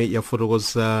yomwe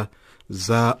yafotokoza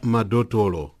za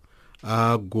madotolo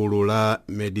a gulu la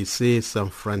Médecins Sans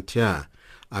Frontières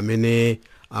amene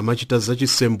amachita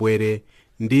zachisembwere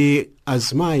ndi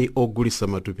azimayi ogulitsa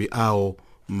matupi awo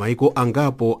m'maiko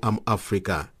angapo a mu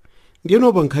Africa.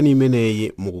 Ndiyeno pa nkhani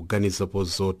imeneyi mukuganizapo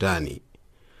zotani?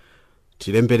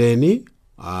 Tilembereni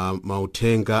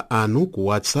mauthenga anu ku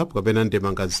WhatsApp kapena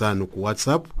ndemanga zanu ku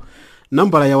WhatsApp.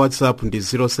 Nambala ya WhatsApp ndi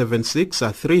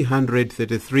 076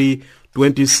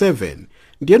 333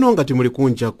 Ndiyeno ngati muli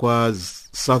kunja kwa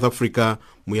South Africa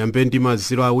muyambe ndi ma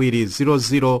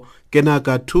 0200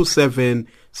 kenaka 27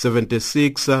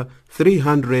 76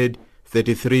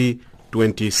 333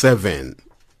 27.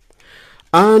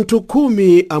 Anthu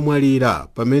 10 amwalira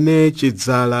pamene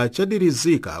chidzala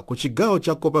chadirizika ku chigawo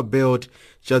cha Copperbelt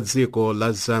cha dziko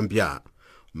la Zambia.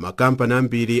 Makampani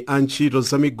ambiri a ntchito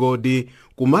za migodi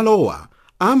kumalowa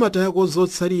amatayako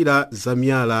zotsalira za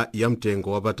miyala ya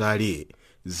mtengo wapatali.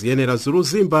 Ziyenera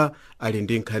Zuluzimba ali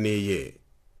ndi nkhaniyi.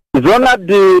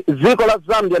 Zonadi dziko la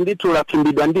Zambia ndithu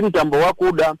laphimbidwa ndi mtambo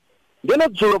wakuda. Ndiyeno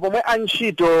dzulo pomwe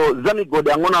antchito za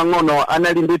migodi ang'onoang'ono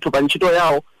anali ndithu pa ntchito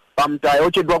yawo pa mtaya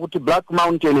ochedwa kuti Black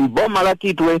Mountain mboma la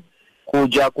Kitwe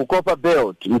kuja ku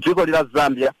Copperbelt mdziko la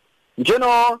Zambia.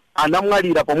 Njeno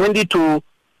anamwalira pomwe ndithu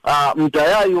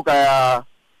mtayayu kaya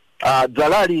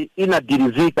dzalali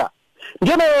inadirizika.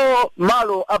 Njeno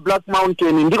malo a Black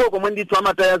Mountain ndiko komwe ndithu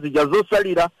amataya zija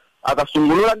zosalira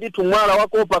akasungulula ndithu mwala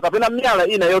wakopa kapena miyala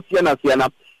ina yosiyanasiyana.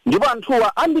 Ndipo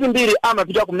anthuwa ambirimbiri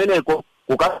amapita kumeneko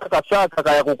kukasaka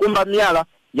kaya kukumba miyala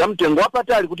ya mtengo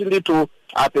wapatali kuti ndithu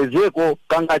apezeko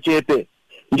kangachepe.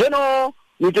 Njeno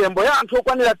mitembo ya anthu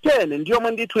okwanira 10 ndiyo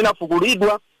mwe ndithu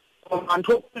inafukulidwa,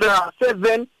 anthu okwanira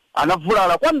 7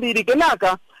 anavulala kwambiri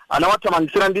kenaka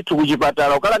anawathamangisira ndithu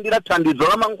kuchipatala ukalandira thandizo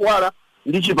la mankhwala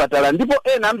ndi chipatala. Ndipo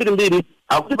ena ambirimbiri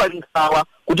akuti pali nkhawa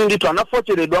kuti ndithu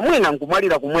anafocheredwa mwina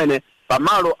nkumwalira kumwene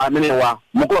pamalo amenewa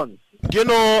mukonzi.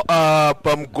 Ndiyeno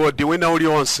pa mgodi wina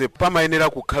uliwonse pamayenera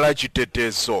kukhala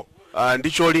chitetezo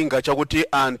ndi cholinga chakuti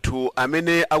anthu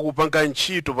amene akupanga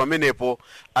ntchito pamenepo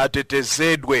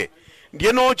atetezedwe.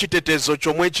 Ndiyeno chitetezo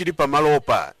chomwe chili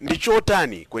pamalopa ndi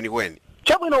chotani kwenikweni?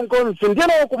 Chabwino mkonzi,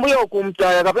 ndiyeno kumbuyo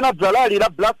kumtaya kapena dzalali la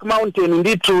Black Mountain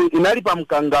ndithu inali pa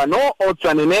mkangano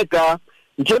otsaneneka.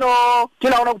 Njeno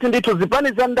tinaona kuti ndithu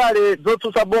zipani za ndale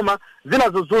zotsutsa boma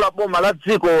zinazozula boma la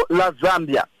dziko la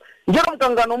Zambia. Njeno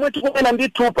mkangano omwe tikunena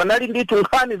ndithu panali ndithu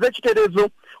nkhani zachitetezo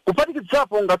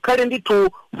kuphatikizapo ngakhale ndithu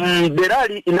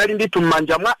derali inali ndithu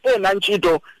m'manja mwa ena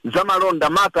ntchito za malonda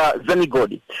maka za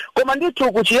migodi. Koma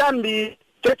ndithu kuchiyambi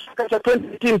chaka cha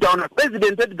 2015 taona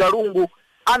President Edgar Lungu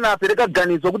anapereka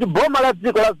ganizo kuti boma la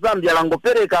dziko la Zambia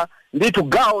langopereka ndithu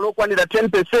gawo lokwanira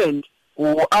 10%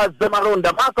 ku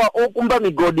azamalonda maka okumba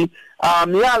migodi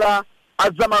miyala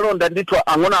azamalonda ndithu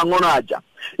ang'onoang'ono aja.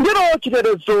 Ndino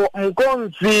chitetezo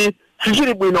mkonzi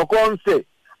sichili bwino konse.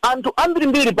 Anthu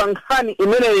ambirimbiri pa nkhani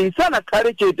imeneyi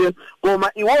sanakhale chete,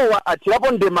 koma iwowa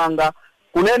athirapo ndemanga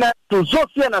kunena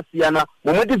zosiyanasiyana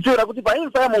momwe tidziwira kuti pa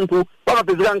imfa ya munthu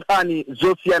pamapezeka nkhani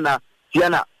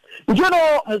zosiyanasiyana. Njeno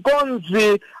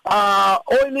mkonzi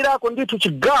oyimirako ndithu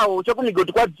chigawo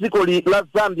chakumigodi kwa dziko la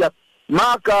Zambia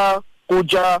maka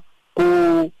kuja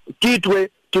ku Kitwe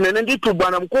tinene ndithu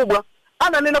bwana mkubwa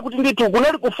ananena kuti ndithu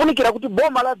kunali kufunikira kuti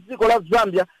boma la dziko la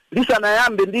Zambia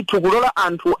lisanayambe ndithu kulola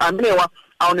anthu amenewa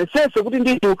aonesese kuti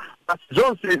ndithu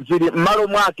zonse zili m'malo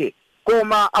mwake,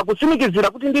 koma akusimikizira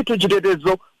kuti ndithu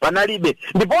chitetezo panalibe.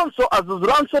 Ndiponso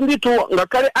azuzulanso ndithu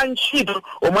ngakhale antchito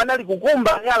omwe anali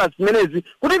kukumba nyala zimenezi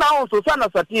kuti nawonso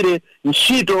sanasatire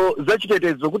ntchito za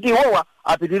chitetezo kuti iwowa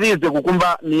apitirize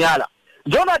kukumba miyala.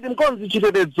 Jonathan mkonzi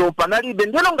chitetezo panalibe.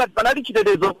 Ndiyeno ngati panali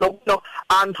chitetezo kuno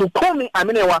anthu 10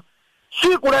 amenewa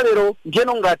siku lero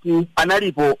ndiyeno ngati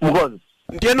analipo mkonzi.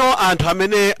 Ndiyeno anthu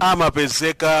amene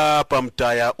amapezeka pa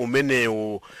mtaya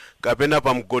umenewu kapena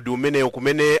pa mgodi umenewu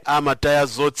kumene amataya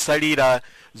zotsalira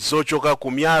zochoka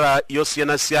ku miyala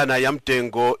yosiyanasiyana ya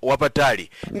mtengo wapatali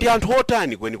ndi anthu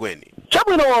otani kwenikweni?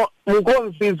 Chabwino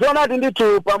mkonzi, zonati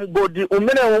ndithu pa mgodi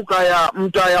umenewu kaya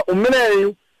mtaya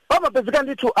umenewu pamapezeka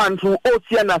ndithu anthu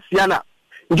osiyanasiyana.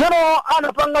 Njeno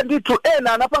anapanga ndithu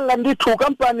ena anapanga ndithu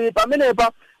kampani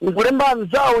pamenepa nkulemba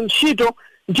nzawo ntchito.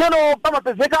 Njeno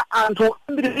pamapezeka anthu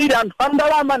ambirimbiri, anthu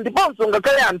andalama ndiponso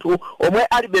ngakhale anthu omwe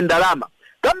alibe ndalama.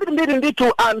 Kambirimbiri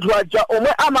ndithu anthu aja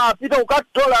omwe amapita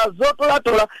kukatola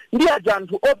zotolatola ndi aja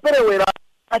anthu operewera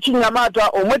achinyamata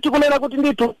omwe tikunena kuti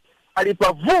ndithu ali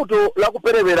pa vuto la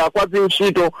kuperewera kwa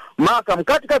zintchito maka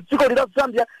mkati ka dziko la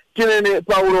Zambia tinene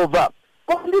pa ulova.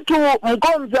 Koma ndithu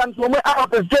mkonzi anthu omwe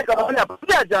amapezeka pamenepa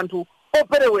ndi aja anthu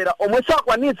operewera omwe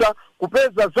sakwanitsa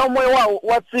kupeza za umoyo wawo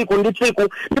wa tsiku ndi tsiku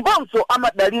ndiponso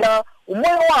amadalira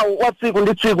umoyo wawo wa tsiku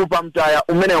ndi tsiku pa mtaya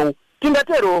umenewu.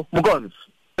 Tingatero mkonzi.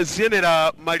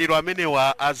 ziyenera maliro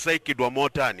amenewa azayikidwa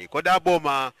motani kodi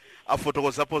aboma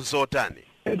afotokozapo zotani?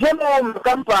 Njeno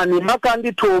makampani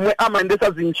makandithu omwe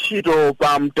amayendesa zintchito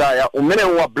pa mtaya umene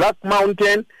wa Black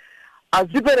Mountain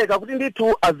azipereka kuti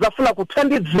ndithu azafuna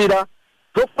kuthandizira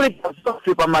zofunika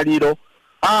zonse pa maliro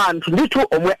anthu ndithu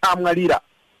omwe amwalira.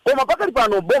 Koma pakali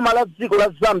pano boma la dziko la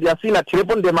Zambia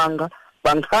sinathirepo ndemanga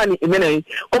pa nkhani imeneyi,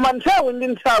 koma nthawi ndi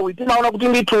nthawi timaona kuti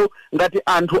ndithu ngati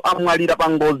anthu amwalira pa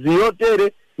ngozi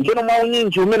yotere njeno mwa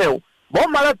unyinji umenewu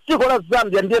boma la dziko la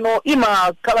Zambia ndeno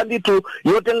imakhala ndithu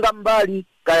yotenga mbali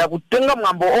kaya kutenga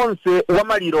mwambo onse wa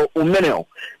maliro umenewu.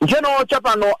 Njeno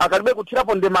chapano akalibe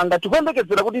kuthirapo ndemanga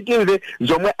tikuyembekezera kuti timve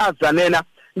zomwe azanena.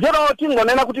 Njeno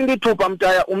tingonena kuti ndithu pa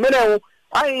mtaya umenewu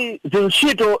ayi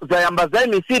zintchito zayamba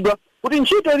zayimisidwa kuti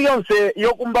ntchito iliyonse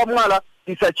yokumba mwala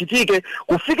isachitike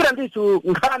kufikira ndithu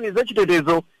nkhani za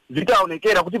chitetezo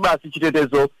zitaonekera kuti basi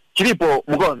chitetezo chilipo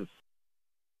mkonzi.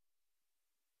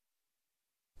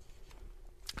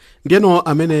 Ndiyeno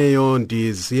ameneyo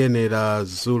ndi ziyenera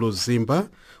Zulu Zimba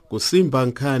kusimba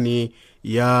nkhani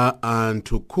ya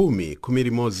anthu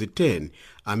 10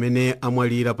 amene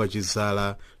amwalira pa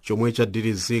chizala chomwe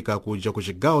chadirizika kuja ku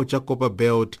chigawo cha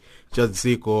Copperbelt cha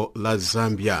dziko la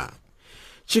Zambia.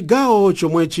 Chigawo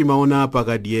chomwe chimaona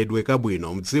pakadyedwe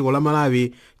kabwino mdziko la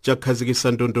Malawi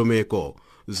chakhazikitsa ndondomeko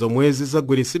zomwe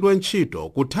zizagwiritsidwa ntchito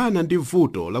kuthana ndi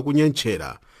vuto la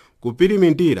kunyentchera,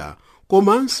 kupirimidira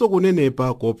komanso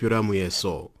kunenepa kopyola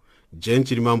muyeso.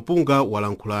 Jenchili Mampunga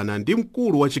walankhulana ndi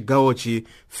mkulu wa chigawochi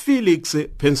Felix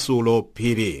Pensulo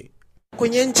Phiri.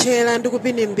 Kunyentchera ndi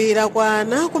kupinimbira kwa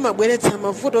ana kumabweretsa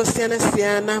mavuto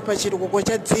osiyanasiyana pa chitukuko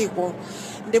cha dziko,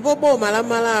 ndipo boma la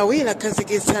Malawi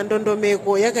lakhazikitsa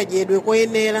ndondomeko yakadyedwe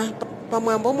koyenera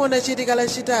pamwambo omwe unachitika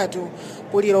lachitatu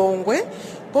ku Lilongwe,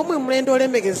 pomwe mlendo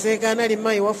olemekezeka anali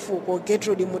mayi wa fuko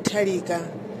Gertrude Muthalika.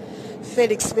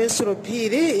 Felix Pensulo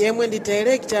Phiri yemwe ndi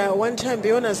director wa nthambi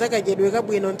yona zakadyedwe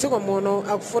kabwino mdziko muno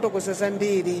akufotokoza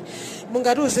zambiri.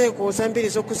 Mungatiuzeko zambiri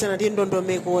zokhudzana ndi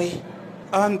ndondomekoyi?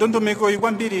 Ndondomeko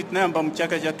kwambiri tinayamba mu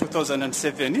chaka cha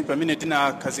 2007 pamene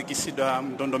tinakhazikitsidwa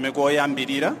ndondomeko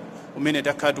oyambirira umene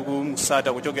takhala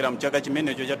tikusata kuchokera mu chaka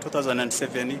chimenecho cha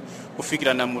 2007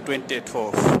 kufikira na mu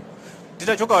 2012.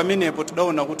 Titachoka pamenepo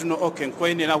tidaona kuti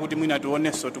nkoyenera kuti mwina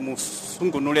tionenso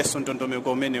timusungunulenso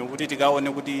ndondomeko umene kuti tikaone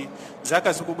kuti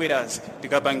zaka zikubwerazi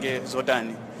tikapange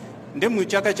zotani. Ndi mu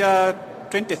chaka cha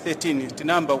 2013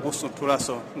 tinayamba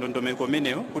kusunthulaso ndondomeko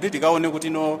umeneyo kuti tikaone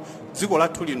kuti dziko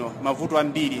lathu lino mavuto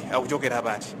ambiri akuchokera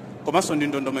pati, komanso ndi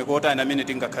ndondomeko otani amene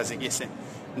tingakhazikise.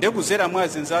 Ndekuzera mwa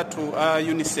anzathu a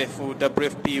UNICEF,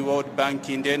 WFP, World Bank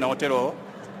ndi ena otero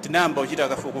tinayamba kuchita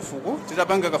kafukufuku.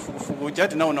 Titapanga kafukufuku ja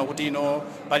tinaona kuti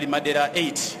pali madera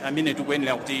 8 amene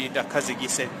tikuyenera kuti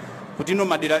takhazikise kuti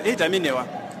madera 8 amenewa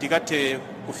tikathe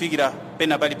kufikira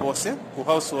pena paliponse ku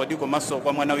household komanso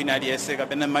kwa mwana wina aliyese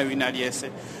kapena mayi wina aliyese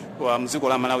wa mdziko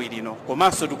la Malawi lino.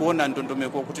 Komanso tikuona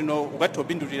ndondomeko kuti ukathe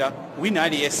kupindulira wina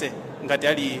aliyese ngati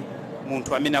ali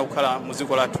munthu amene akukhala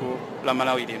mdziko lathu la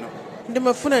Malawi lino.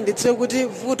 Ndimafuna ndidziwe kuti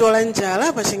vuto la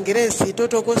njala pa Chingerezi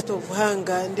total cost of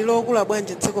hunger ndi lokula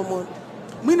bwanji dziko muno?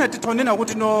 Mwina titonena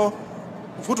kuti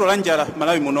vuto la njala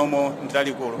Malawi munomo ndi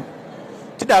lalikulu.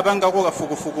 Tidapanga ko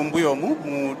kafukufuku mbuyomu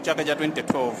mu chaka cha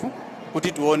 2012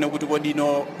 kuti tione kuti kodi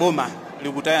boma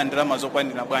likutaya ndalama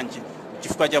zokwanira bwanji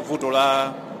chifukwa cha vuto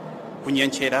la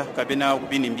kunyentchera kapena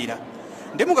kupinimbira.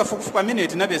 Ndi mukafukufuku amene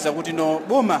tinapeza kuti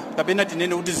boma kapena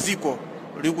tinene kuti ziko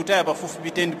likutaya pafupi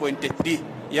 10.3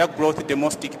 ya growth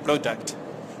domestic product.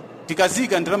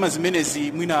 Tikazika ndalama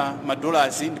zimenezi mwina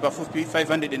madolars ndi pafupi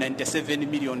 $597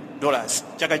 million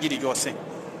chaka chilichonse.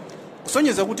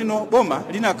 Kusonyeza kuti boma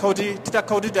linakauti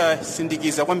titakauti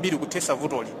tasindikiza kwambiri kuthesa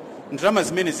vutoli ndalama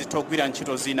zimene zitogwira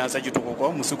ntchito zina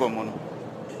zachitukuko mdziko muno.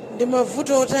 Ndi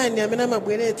mavuto otani amene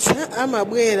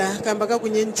amabwera kamba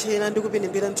kakunyentchera ndi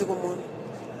kupinimbira mdziko muno?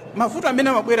 Mavuto amene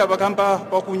amabwera pakamba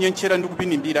pakunyentchera ndi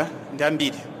kupinimbira ndi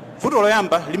ambiri. Vuto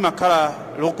loyamba limakhala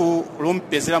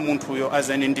lompezera munthuyo as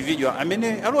an individual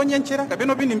amene alonyentchera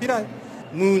kapena kupinimbira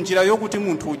mu njira yokuti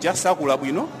munthu uja sakula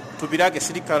bwino, thupi lake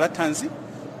silikhala la thanzi,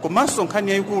 komanso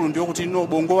nkhani yayikulu ndiyokuti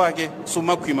ubongo wake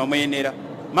sumakhwima moyenera,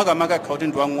 makamaka khauti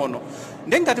ndi wang'ono.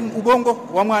 Ndengati ubongo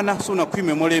wa mwana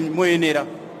sunakhwime moyenera,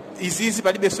 izizi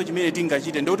palibenso chimene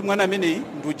tingachite. Ndikuti mwana ameneyi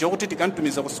ndiuja kuti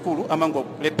tikamtumiza ku sukulu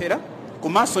amangolephera,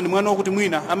 komanso ni mwana wokuti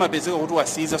mwina amapezeka kuti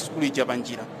wasiiza sukulu ija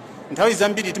panjira. Nthawi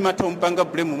zambiri timatha kumpanga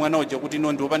blame mwana uja kuti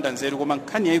ndi wopanda nzeru, koma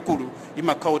nkhani yayikulu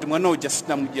imakhala kuti mwana uja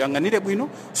sitinamuyang'anire bwino,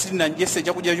 sitinamdyese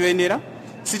chakudya choyenera,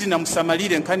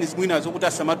 sitinamusamalire nkhani mwina zokuti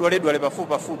asamadwaledwale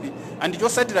pafupi. Andi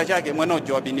chosatira chake mwana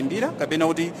uja wapinimbira kapena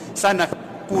kuti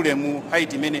sanakule mu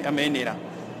height imene amayenera.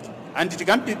 andi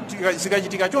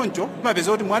zikachitika choncho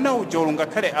mapeza kuti mwana uja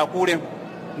ngakhale akule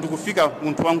ndikufika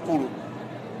munthu wamkulu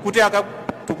kuti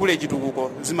akatukule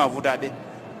chitukuko zimavutabe.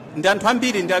 Ndi anthu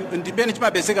ambiri ndipene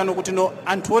chimapezeka nokuti no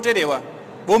anthu oterewa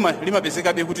boma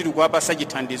limapezekabe kuti likuwapasa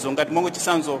chithandizo ngati mongo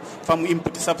chisanzo farm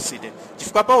input subsidy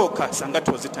chifukwa pawokha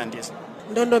sangathe kuzithandiza.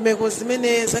 Ndondomeko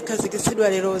zimene zakhazikitsidwa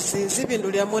lerozi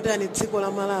zipindulira motani dziko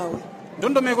la Malawi?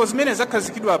 Ndondomeko zimene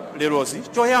zakhazikidwa lerozi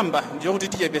choyamba ndiyokuti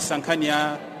tichepesa nkhani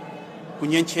ya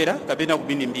kunyentchera kapena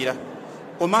kubinimbira,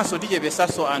 komanso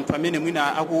tichepesaso anthu amene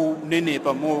mwina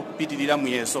akunenepa mopitirira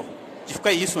muyeso.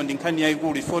 Chifukwa iso ndi nkhani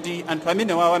yayikulu ifoti anthu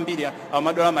amene wawa ambiri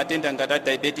amadwala matenda ngati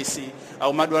diabetes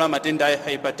au madwala matenda ya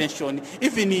hypertension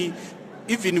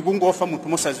even kungofa munthu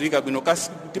mosadziwika bwino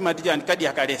timati chani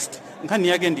cardiac arrest nkhani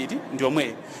yake nditi ndi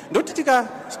omweyo. Ndoti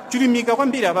tikachilimika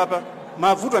kwambiri apapa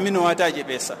mavuto amene wati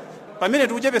achepesa pamene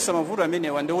tikuchepesa mavuto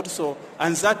amenewa ndikuti so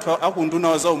anzathu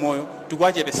akunduna za umoyo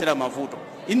tikuwachepesera mavuto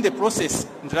in the process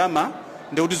ndalama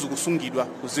ndikuti zikusungidwa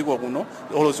kuziko kuno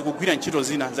olo zikugwira ntchito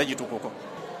zina zachitukuko.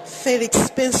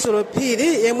 Felix Pensolo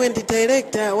Phiri yemwe ndi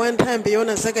director wa nthambi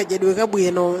yona zakadyedwe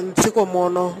kabwino mdziko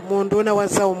muno mu nduna wa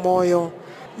za umoyo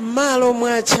m'malo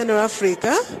mwa Channel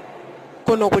Africa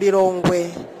kuno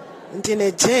kulilongwe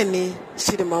ndine Jenny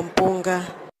Chilimampunga.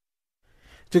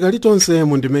 Tikali tonse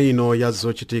mu ndime ino ya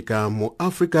zochitika mu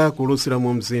Africa kulusira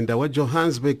mu mzinda wa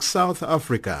Johannesburg, South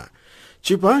Africa.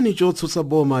 Chipani chotsutsa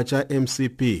boma cha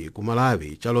MCP ku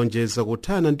Malawi chalonjeza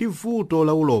kuthana ndi vuto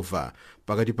la ulova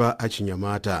pakati pa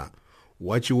achinyamata.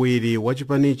 Wachiwiri wa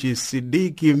chipanichi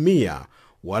Sidiki Mia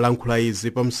walankhula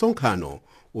izi pa msonkhano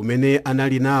umene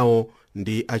anali nawo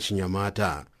ndi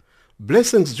achinyamata.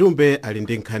 Blessings Jumbe ali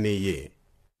ndi nkhaniyi.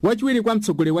 Wachiwiri kwa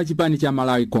mtsogoleri wa chipani cha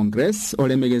Malawi Congress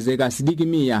olemekezeka Sidiki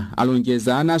Mia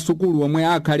alonjeza ana sukulu omwe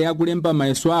akhale akulemba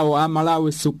mayeso awo a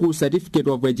Malawi School Certificate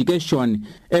of Education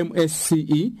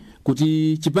MSCE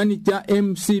kuti chipani cha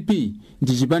MCP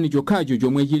ndi chipani chokhacho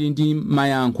chomwe chili ndi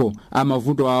mayankho a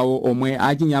mavuto awo omwe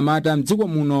achinyamata mdziko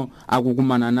muno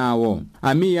akukumana nawo.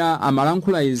 Amia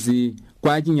amalankhula izi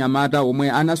kwa achinyamata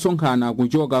omwe anasonkhana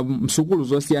kuchoka msukulu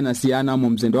zosiyanasiyana mu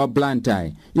mzinda wa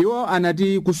Blantyre. Iwo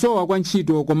anati kusowa kwa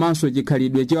ntchito komanso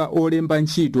chikhalidwe cha olemba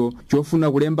ntchito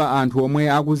chofuna kulemba anthu omwe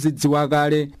akuzidziwa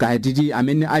kale katiti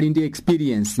amene ali ndi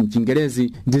experience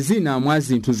mchingerezi ndi zina mwa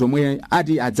zinthu zomwe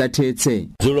ati adzathetse.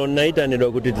 Dzulo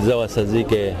naitanidwa kuti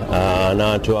tidzawasazike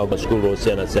ana anthu a masukulu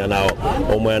osiyanasiyanawo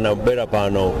omwe anabwera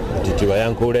pano kuti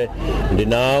tiwayankhule.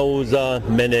 Ndinawuza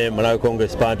mmene Malawi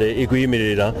Congress Party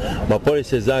ikuyimirira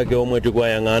policy zake omwe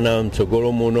tikuwayang'ana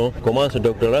mtsogolo muno, komanso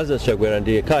Dr. Lazarus Chakwera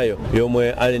ndiye khayo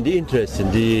yomwe ali ndi interest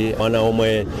ndi ana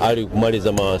omwe ali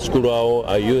kumaliza masukulu awo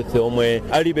a youth omwe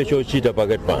alibe chochita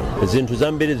pakati pano. Zinthu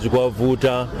zambiri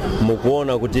zikuwavuta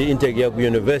mukuona kuti intake ya ku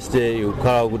university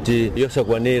ikukhala kuti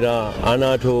yosakwanira,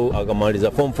 ana athu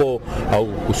akamaliza form 4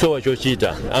 akusowa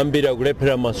chochita. Ambiri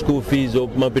akulephera ma school fees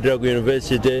omapitira ku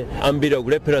university, ambiri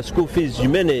akulephera school fees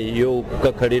imene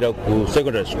yokakhalira ku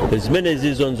secondary school. Zimene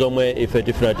zizo nzomwe ife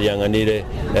tifuna tiyang'anire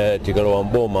tikalowa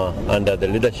mboma under the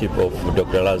leadership of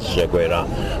Dr. Lazarus Chakwera,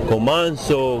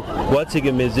 komanso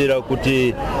kuwatsikimizira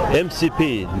kuti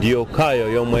MCP ndiyo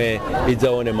khayo yomwe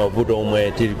idzaone mavuto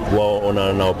omwe tili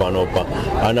kuwaona nawo panopa.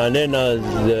 Ananena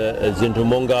zinthu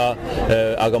monga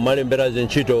akamalembera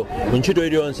ntchito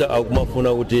iliyonse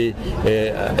akumafuna kuti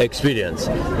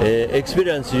experience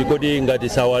kuti ngati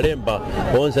sawalemba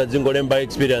onse adzingolemba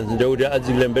experience ndikuti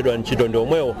adzilembedwa ntchito ndi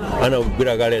omwewo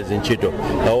anagwira kale ntchito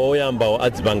oyambawo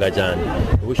adzipanga chani.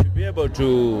 We should be able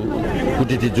to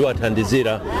kuti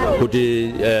tidziwathandizira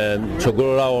kuti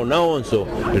tsogolo lawo nawonso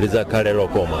lizakhale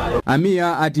lokoma.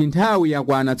 Amia ati nthawi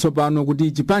yakwana tsopano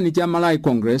kuti chipani cha Malawi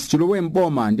Congress chilowe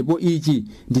mboma, ndipo ichi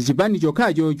ndi chipani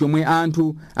chokhacho chomwe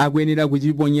anthu akuyenera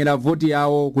kuchiponyera voti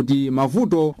yawo kuti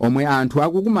mavuto omwe anthu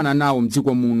akukumana nawo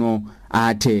mdziko muno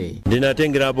athe.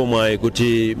 Ndinatengerapo mwayi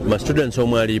kuti ma students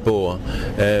omwe alipo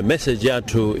message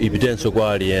yathu ipitenso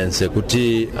kwa aliyense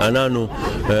kuti ananu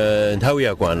nthawi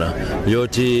yakwana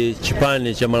yoti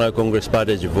chipani cha Malawi Congress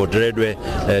Party chivoteredwe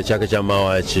chaka cha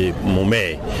mawa mu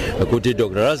May, kuti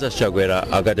Dr. Lazarus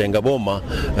Chakwera akatenga boma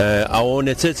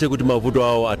aonetsetse kuti mavuto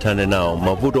awo athane nawo,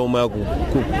 mavuto omwe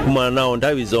akukumana nawo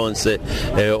nthawi zonse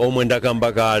omwe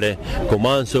ndakamba kale,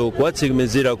 komanso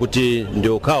kuwatsikimizira kuti ndi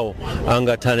okhawo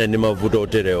angathane ndi mavuto mavuto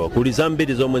oterewa. Kuli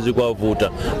zambiri zomwe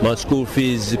zikuwavuta, ma school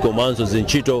fees komanso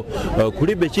zintchito,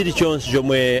 kulibe chilichonse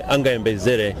chomwe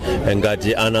angayembezere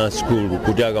ngati ana school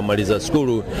kuti akamaliza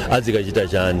school azikachita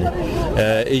chani.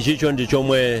 Ichicho ndi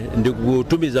chomwe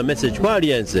ndikutumiza message kwa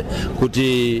aliyense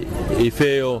kuti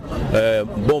ifeyo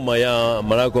boma ya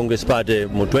Malawi Congress Party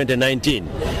mu 2019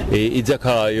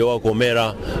 idzakhala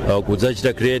yowakomera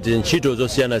kudzachita create ntchito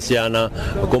zosiyana-siyana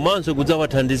komanso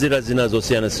kudzawathandizira zina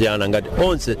zosiyana-siyana ngati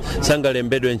onse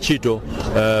sangalembedwe ntchito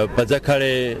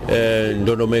padzakhale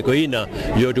ndondomeko ina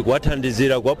yoti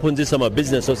kuwathandizira kuwaphunzitsa ma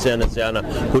business osiyana-siyana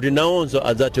kuti nawonso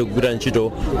adzathe kugwira ntchito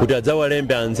kuti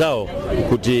adzawalembe anzawo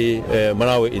kuti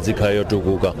Malawi idzikhala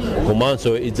yotukuka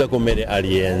komanso idzakomere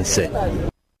aliyense.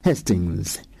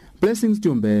 Hastings, Blessings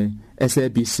Jumbe,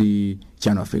 SABC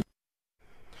Channel Africa.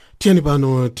 Tiyeni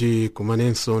pano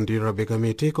tikumanenso ndi Rebecca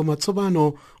Mete koma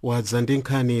tsopano wadza ndi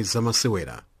nkhani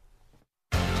zamasewera.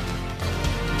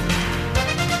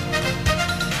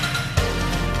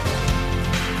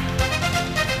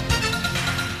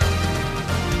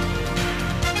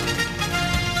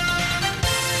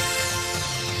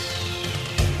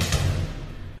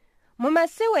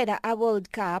 Mumasewera a World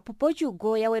Cup,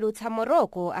 Portugal yawerutsa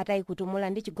Morocco atayikutumula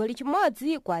ndi chigoli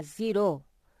chimodzi kwa 0.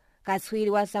 Katswiri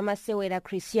wa zamasewera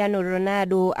Cristiano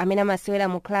Ronaldo amene amasewera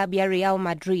mu club ya Real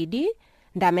Madrid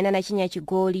ndi amene anachinya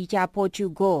chigoli cha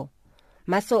Portugal.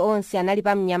 Maso onse anali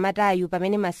pa mnyamatayu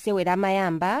pamene masewera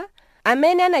amayamba,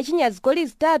 amene anachinya zigoli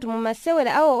zitatu mu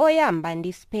masewera awo oyamba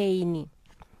ndi Spain.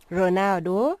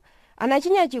 Ronaldo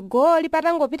anachinya chigoli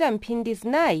patangopita mphindi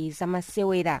zinayi za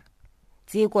masewera.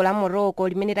 Dziko la Morocco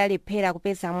limene lalephera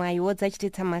kupeza mwayi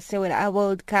wodzachititsa masewera a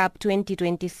World Cup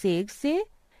 2026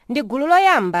 ndi gulu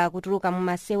loyamba kutuluka mu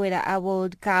masewera a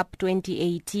World Cup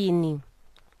 2018.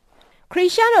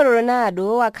 Cristiano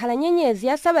Ronaldo wakhala nyenyezi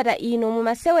ya sabata ino mu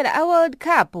masewera a World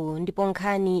Cup ndipo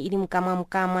nkhani ili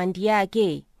mkamwa ndi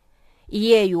yake.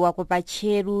 Iyeyu wakopa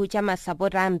tcheru cha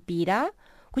masapota a mpira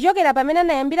kuchokera pamene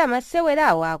anayambira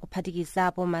masewerawa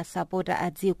kuphatikizapo masapota a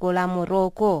dziko la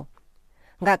Morocco.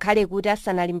 Ngakhale kuti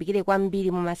asanalimbikire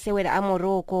kwambiri mu masewera a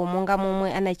Morocco monga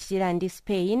momwe anachitira ndi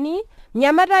Spain,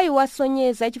 mnyamatayu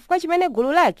wasonyeza chifukwa chimene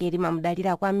gulu lake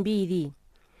limamudalira kwambiri.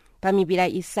 Pa mipira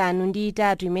isanu ndi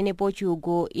itatu imene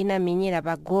Portugal inamenyera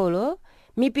pa golo,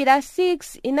 mipira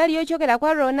 6 inali yochokera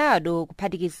kwa Ronaldo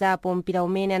kuphatikizapo mpira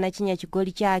umene anachinya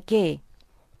chigoli chake.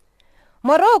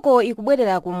 Morocco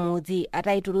ikubwerera kumudzi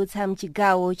atayitulutsa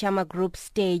mchigawo cha ma group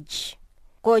stage.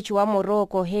 Kochi wa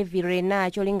Morocco Hervé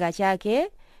Renard cholinga chake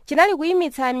chinali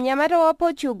kuyimitsa mnyamata wa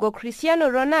Portugal Cristiano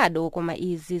Ronaldo koma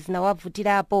izi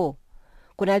zinawavutirapo.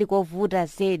 Kunali kovuta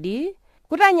zedi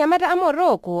kuti anyamata a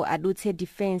Morocco adutse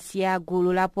defense ya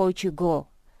gulu la Portugal.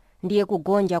 Ndiye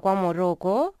kugonja kwa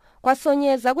Morocco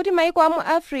kwasonyeza kuti maiko amu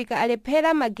Africa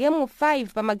alephera magemu 5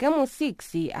 pa magemu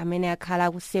 6 amene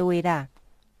akhala kusewera.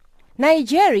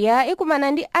 Nigeria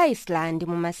ikumana ndi Iceland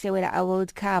mu masewera a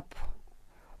World Cup.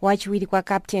 Wachiwiri kwa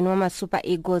captain wa Super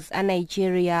Eagles a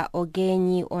Nigeria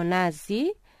Ogenyi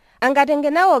Onazi angatenge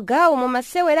nawo gawo mu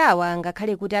masewerawa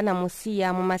ngakhale kuti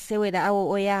anamusiya mu masewera awo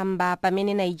oyamba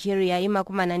pamene Nigeria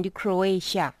imakumana ndi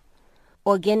Croatia.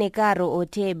 Ogenekaro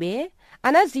Otebe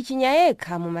anazichinya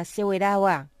yekha mu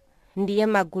masewerawa. Ndiye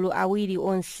magulu awiri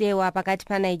onsewa pakati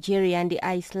pa Nigeria ndi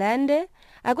Iceland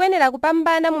akuyenera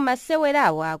kupambana mu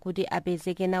masewerawa kuti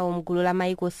apezeke nawo mgulu la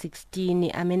maiko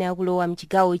 16 amene akulowa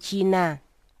mchigawo china.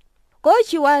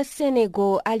 Kochi wa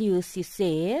Senegal Aliou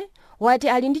Cisse wati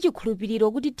ali ndi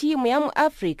chikhulupiriro kuti timu ya mu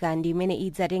Africa ndi imene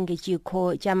idzatenge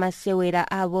chikho cha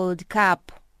masewera a World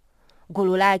Cup.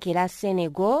 Gulu lake la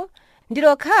Senegal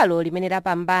ndilo khalo limene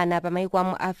lapambana pa maiko a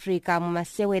mu Africa mu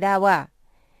masewerawa.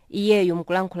 Iyeyu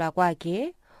mkulankhula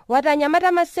kwake wati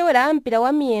anyamata masewera a mpira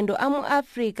wa miyendo a mu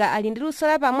Africa ali ndi luso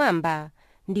lapamwamba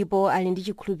ndipo ali ndi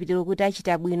chikhulupiriro kuti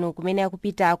achita bwino kumene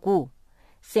akupitaku.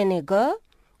 Senegal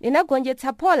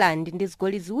linagonjetsa Poland ndi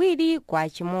zigoli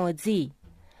 2-1.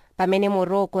 Pamene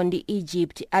Morocco ndi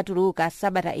Egypt atuluka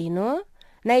sabata ino,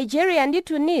 Nigeria ndi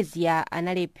Tunisia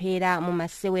analephera mu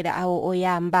masewera awo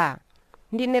oyamba.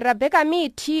 Ndine Rebecca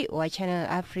Mete wa Channel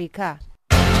Africa.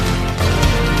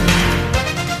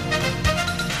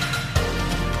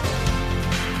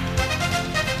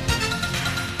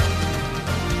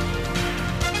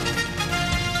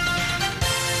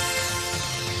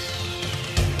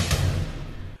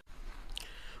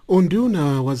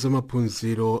 Unduna wa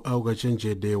zamaphunziro au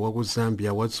kachenjede wa ku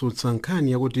Zambia watsutsa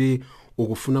nkhani yakuti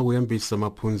ukufuna kuyambisa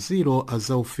maphunziro a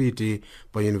zaufiti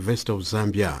pa University of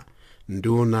Zambia.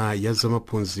 Nduna ya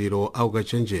zamaphunziro au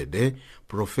kachenjede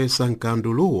Profesa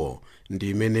Nkanduluwo ndi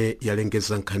imene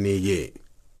yalengeza nkhaniyi.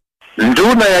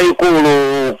 Nduna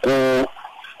yayikulu ku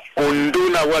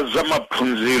unduna wa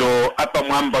zamaphunziro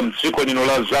apamwamba mdziko lino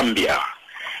la Zambia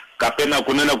kapena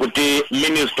kunena kuti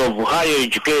Minister of Higher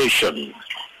Education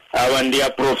awa ndi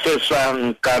Profesa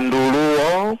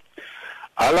Nkanduluwo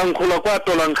alankhula kwa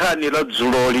atolankhani la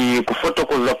dzuloli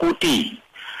kufotokoza kuti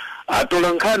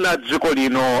atolankhani a dziko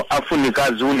lino afunika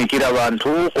aziwunikira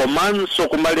vanthu komanso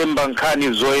kumalemba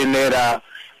nkhani zoyenera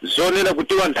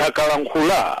kuti wanthu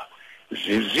akalankhula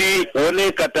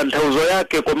zizioneka tanthauzo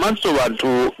yake komanso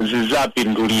vanthu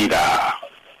zizapindulira.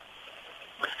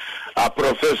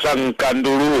 Profesa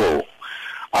Nkanduluwo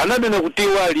ananena kuti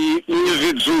wali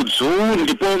mvidzudzu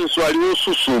ndiponso ali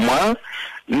osusumwa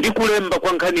ndi kulemba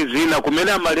kwa nkhani zina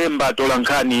kumene amalemba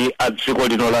atolankhani a dziko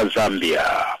lino la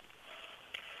Zambia.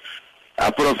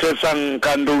 Profesa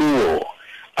Nkanduluwo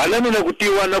ananena kuti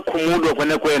wanakhumudwa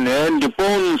kwenekwene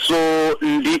ndiponso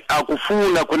ndi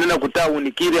akufuna kunena kuti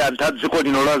awunikire anthu a dziko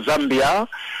lino la Zambia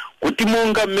kuti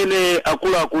monga mmene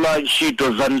akuluakulu a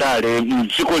ntchito za ndale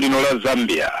mdziko lino la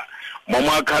Zambia momwe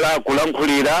akhala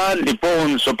akulankhulira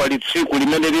ndiponso pali tsiku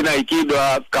limene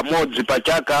linayikidwa kamodzi pa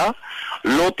chaka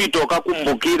lopita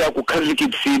kukumbukira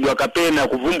kukhazikitsidwa kapena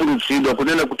kuvumbulutsidwa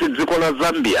kunena kuti dziko la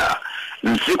Zambia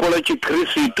dziko la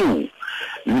Chikhristu.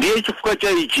 Ndiye chifukwa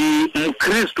cha ichi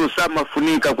Mkhristu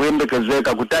samafunika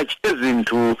kuyembekezeka kuti achite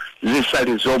zinthu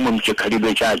zisali zomwe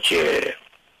mchikhalidwe chache.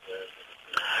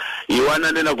 Iwo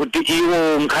ananena kuti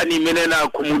iwo nkhani imene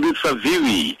inakhumudwitsa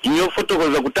viwi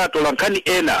inyofotokoza kuti atolankhani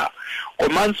ena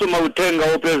komanso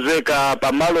mauthenga opezeka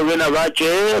pamalo wena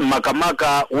vache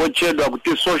makamaka wotchedwa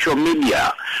kuti social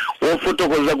media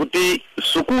wofotokoza kuti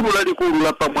sukulu lalikulu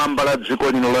la pamwamba la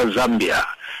dziko lino la Zambia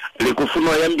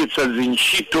likufuna yambitsa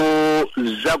zintchito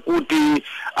zakuti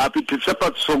apititsa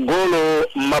patsogolo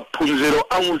maphunziro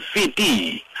a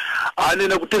umfiti.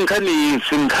 Anena kuti nkhani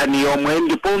si nkhani yomwe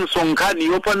ndiponso nkhani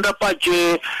yopanda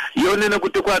pache yonena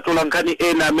kuti kwatola nkhani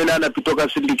ena amene anapita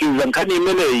kasindikiza nkhani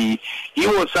imeneyi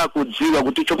iwo sakudziwa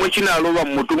kuti chomwe chinalowa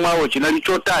mmutu mwawo chinali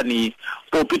chotani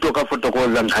popita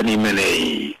kafotokoza nkhani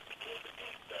imeneyi.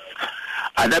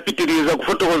 Adapitiriza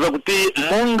kufotokoza kuti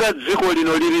monga dziko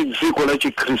lino lili dziko la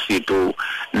Chikhristu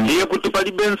ndiye kuti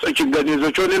palibenso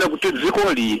chiganizo chonena kuti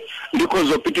dzikoli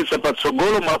likozopititsa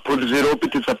patsogolo maphunziro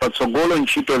opititsa patsogolo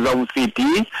ntchito za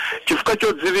umfiti chifukwa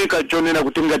chodziwika chonena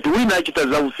kuti ngati wina achita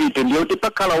za umfiti ndiye kuti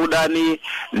pakhala udani,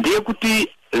 ndiye kuti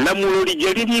lamulo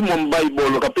lija lilimo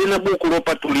m'Baibulo kapena buku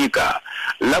lopatulika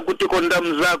lakuti konda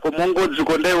mnzako monga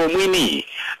udzikonda iwe mwini,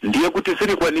 ndiye kuti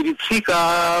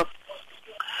silikwaniritsidwa.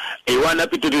 Iwo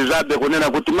anapitirizabe kunena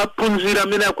kuti maphunziro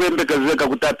amene akuyembekezeka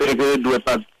kuti aperekedwe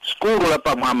pa sukulu la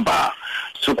pamwamba,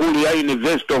 sukulu ya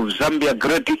University of Zambia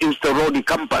Great East Road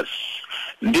Campus,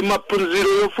 ndi maphunziro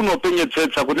yofuna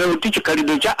kupenyetsetsa kunena kuti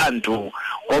chikhalidwe cha anthu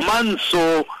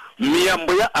komanso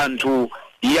miyambo ya anthu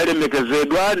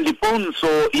yalemekezedwa ndiponso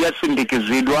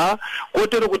yasindikizidwa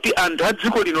kotero kuti anthu a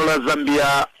dziko lino la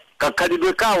Zambia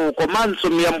kakhalidwe kawo komanso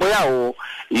miyambo yawo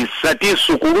isati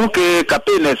sukuluke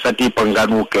kapena isati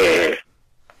panganuke.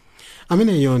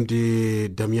 Ameneyo ndi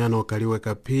Damiano Kaliwe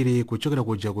Kapiri kuchokera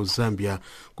kuja ku Zambia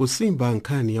kusimba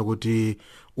nkhani yakuti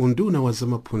unduna wa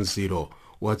zamaphunziro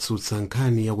watsutsa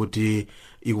nkhani yakuti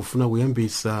ikufuna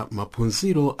kuyambisa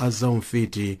maphunziro a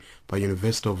zaumfiti pa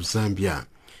University of Zambia.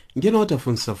 Ngeno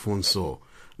watafunsafunso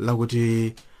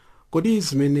lakuti kodi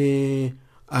zimene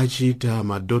achita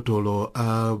madotolo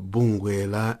a bungwe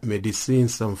la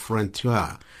Medecins Sans Frontieres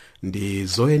ndi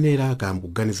zoyenera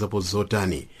kuganizapo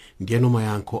zotani, ndiyeno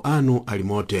mayankho anu ali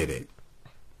motere.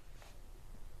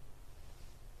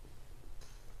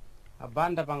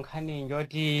 Abanda pankhani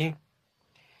njoti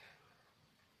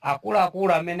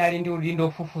akuluakulu amene ali ndi udindo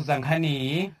ofufuza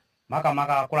nkhaniyi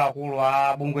makamaka akuluakulu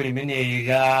a bungwe limeneli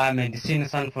la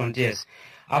Medecins Sans Frontieres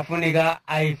afunika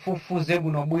aifufuze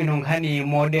bwinobwino nkhani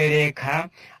modereka,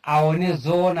 aone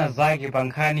zoona zake pa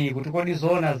nkhani kuti kodi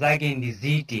zoona zake ndi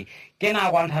ziti.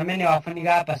 Kenako anthu amene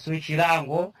afunika apasiwe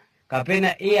chilango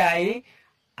kapena AI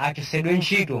achosedwe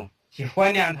ntchito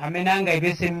chifukwa ni anthu amene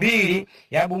angayipese mbiri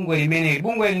ya bungwe limeneli.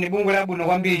 Bungwe ni bungwe labwino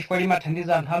kwambiri chifukwa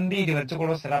limathandiza anthu ambiri pa dziko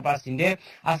lonse lapansi, nde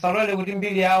asalole kuti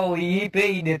mbiri yawo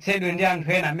iyipe idetsedwe ndi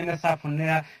anthu ena amene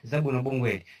safunira zabwino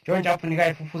bungweli. Choncho afunika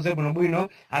ifufuze bwinobwino,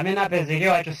 amene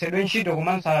apezekewa achosedwe ntchito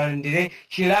komanso alandire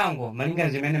chilango malinga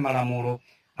zimene malamulo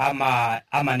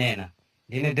amanena.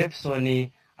 Ndine Depson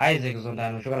Isaac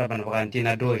Zondano chokera pano pa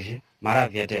Kantina Doji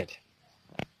Maravia Tete.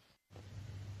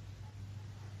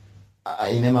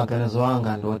 Ine maganizo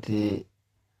anga ndoti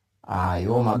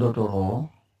iwo madotolo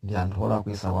ndi anthu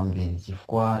olakwisa kwambiri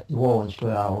chifukwa iwowo ntchito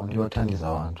yawo ndi yothandiza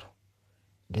wanthu,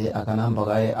 ndi akanamba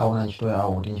kaye aona ntchito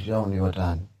yawo kuti ntchito yawo ndi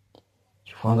yotani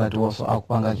chifukwa ngati wonso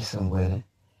akupanga chisembwere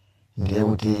ndiye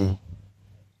kuti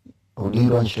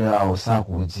udindo wa ntchito yawo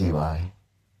sakuudziwa.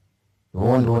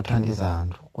 Iwo ndi othandiza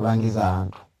anthu, kulangiza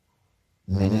anthu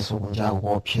mmenenso kunjaku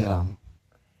kuopsera,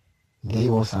 ndi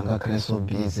iwo sangakhalenso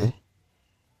bize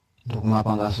ndi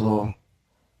kumapanganso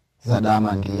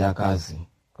zadama ndi akazi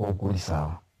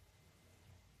pogulisawa.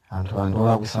 Anthu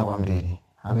andolakwisa kwambiri.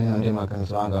 Amene ndi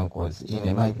maganizo anga nkozi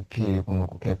ine Mike Phiri kuno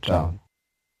ku Cape Town.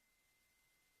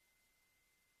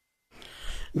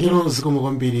 ndilo zikomo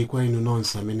kwambiri kwa inu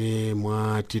nonse amene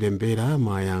mwatilembera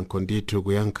mayankho ndithu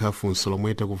kuyankha funso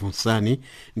lomwe takufunsani.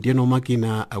 ndiyeno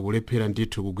makina akulephera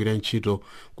ndithu kugwira ntchito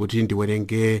kuti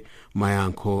ndiwerenge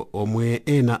mayankho omwe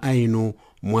ena ainu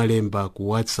mwalemba ku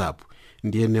WhatsApp.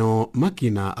 ndiyeno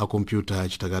makina a kompyuta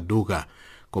chitakaduka,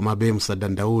 komabe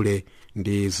musadandaule,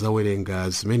 ndi zawerenga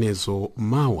zimenezo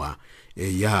mawa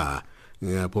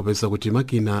popeza kuti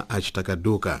makina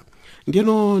achitakaduka.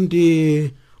 ndiyeno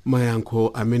ndi mayankho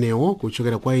amenewo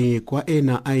kuchokera kwa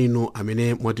ena ainu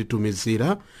amene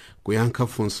mwatitumizira kuyankha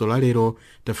funso la lero.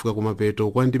 tafika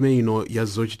kumapeto kwa ndime ino ya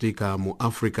zochitika mu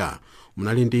Africa.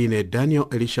 munali ndi ine Daniel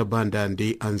Elisha Banda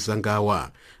ndi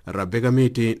anzangawa Rebecca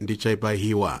Miti ndi Chaipa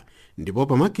Hiwa, ndipo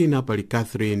pamakina pali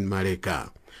Catherine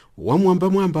Maleka.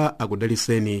 wamwambamwamba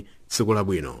akudaliseni. tsiku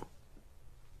labwino.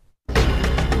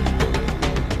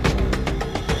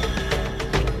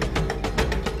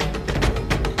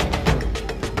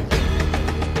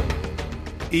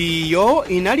 Iyo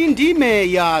inali ndime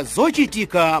ya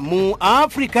zochitika mu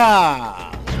Africa.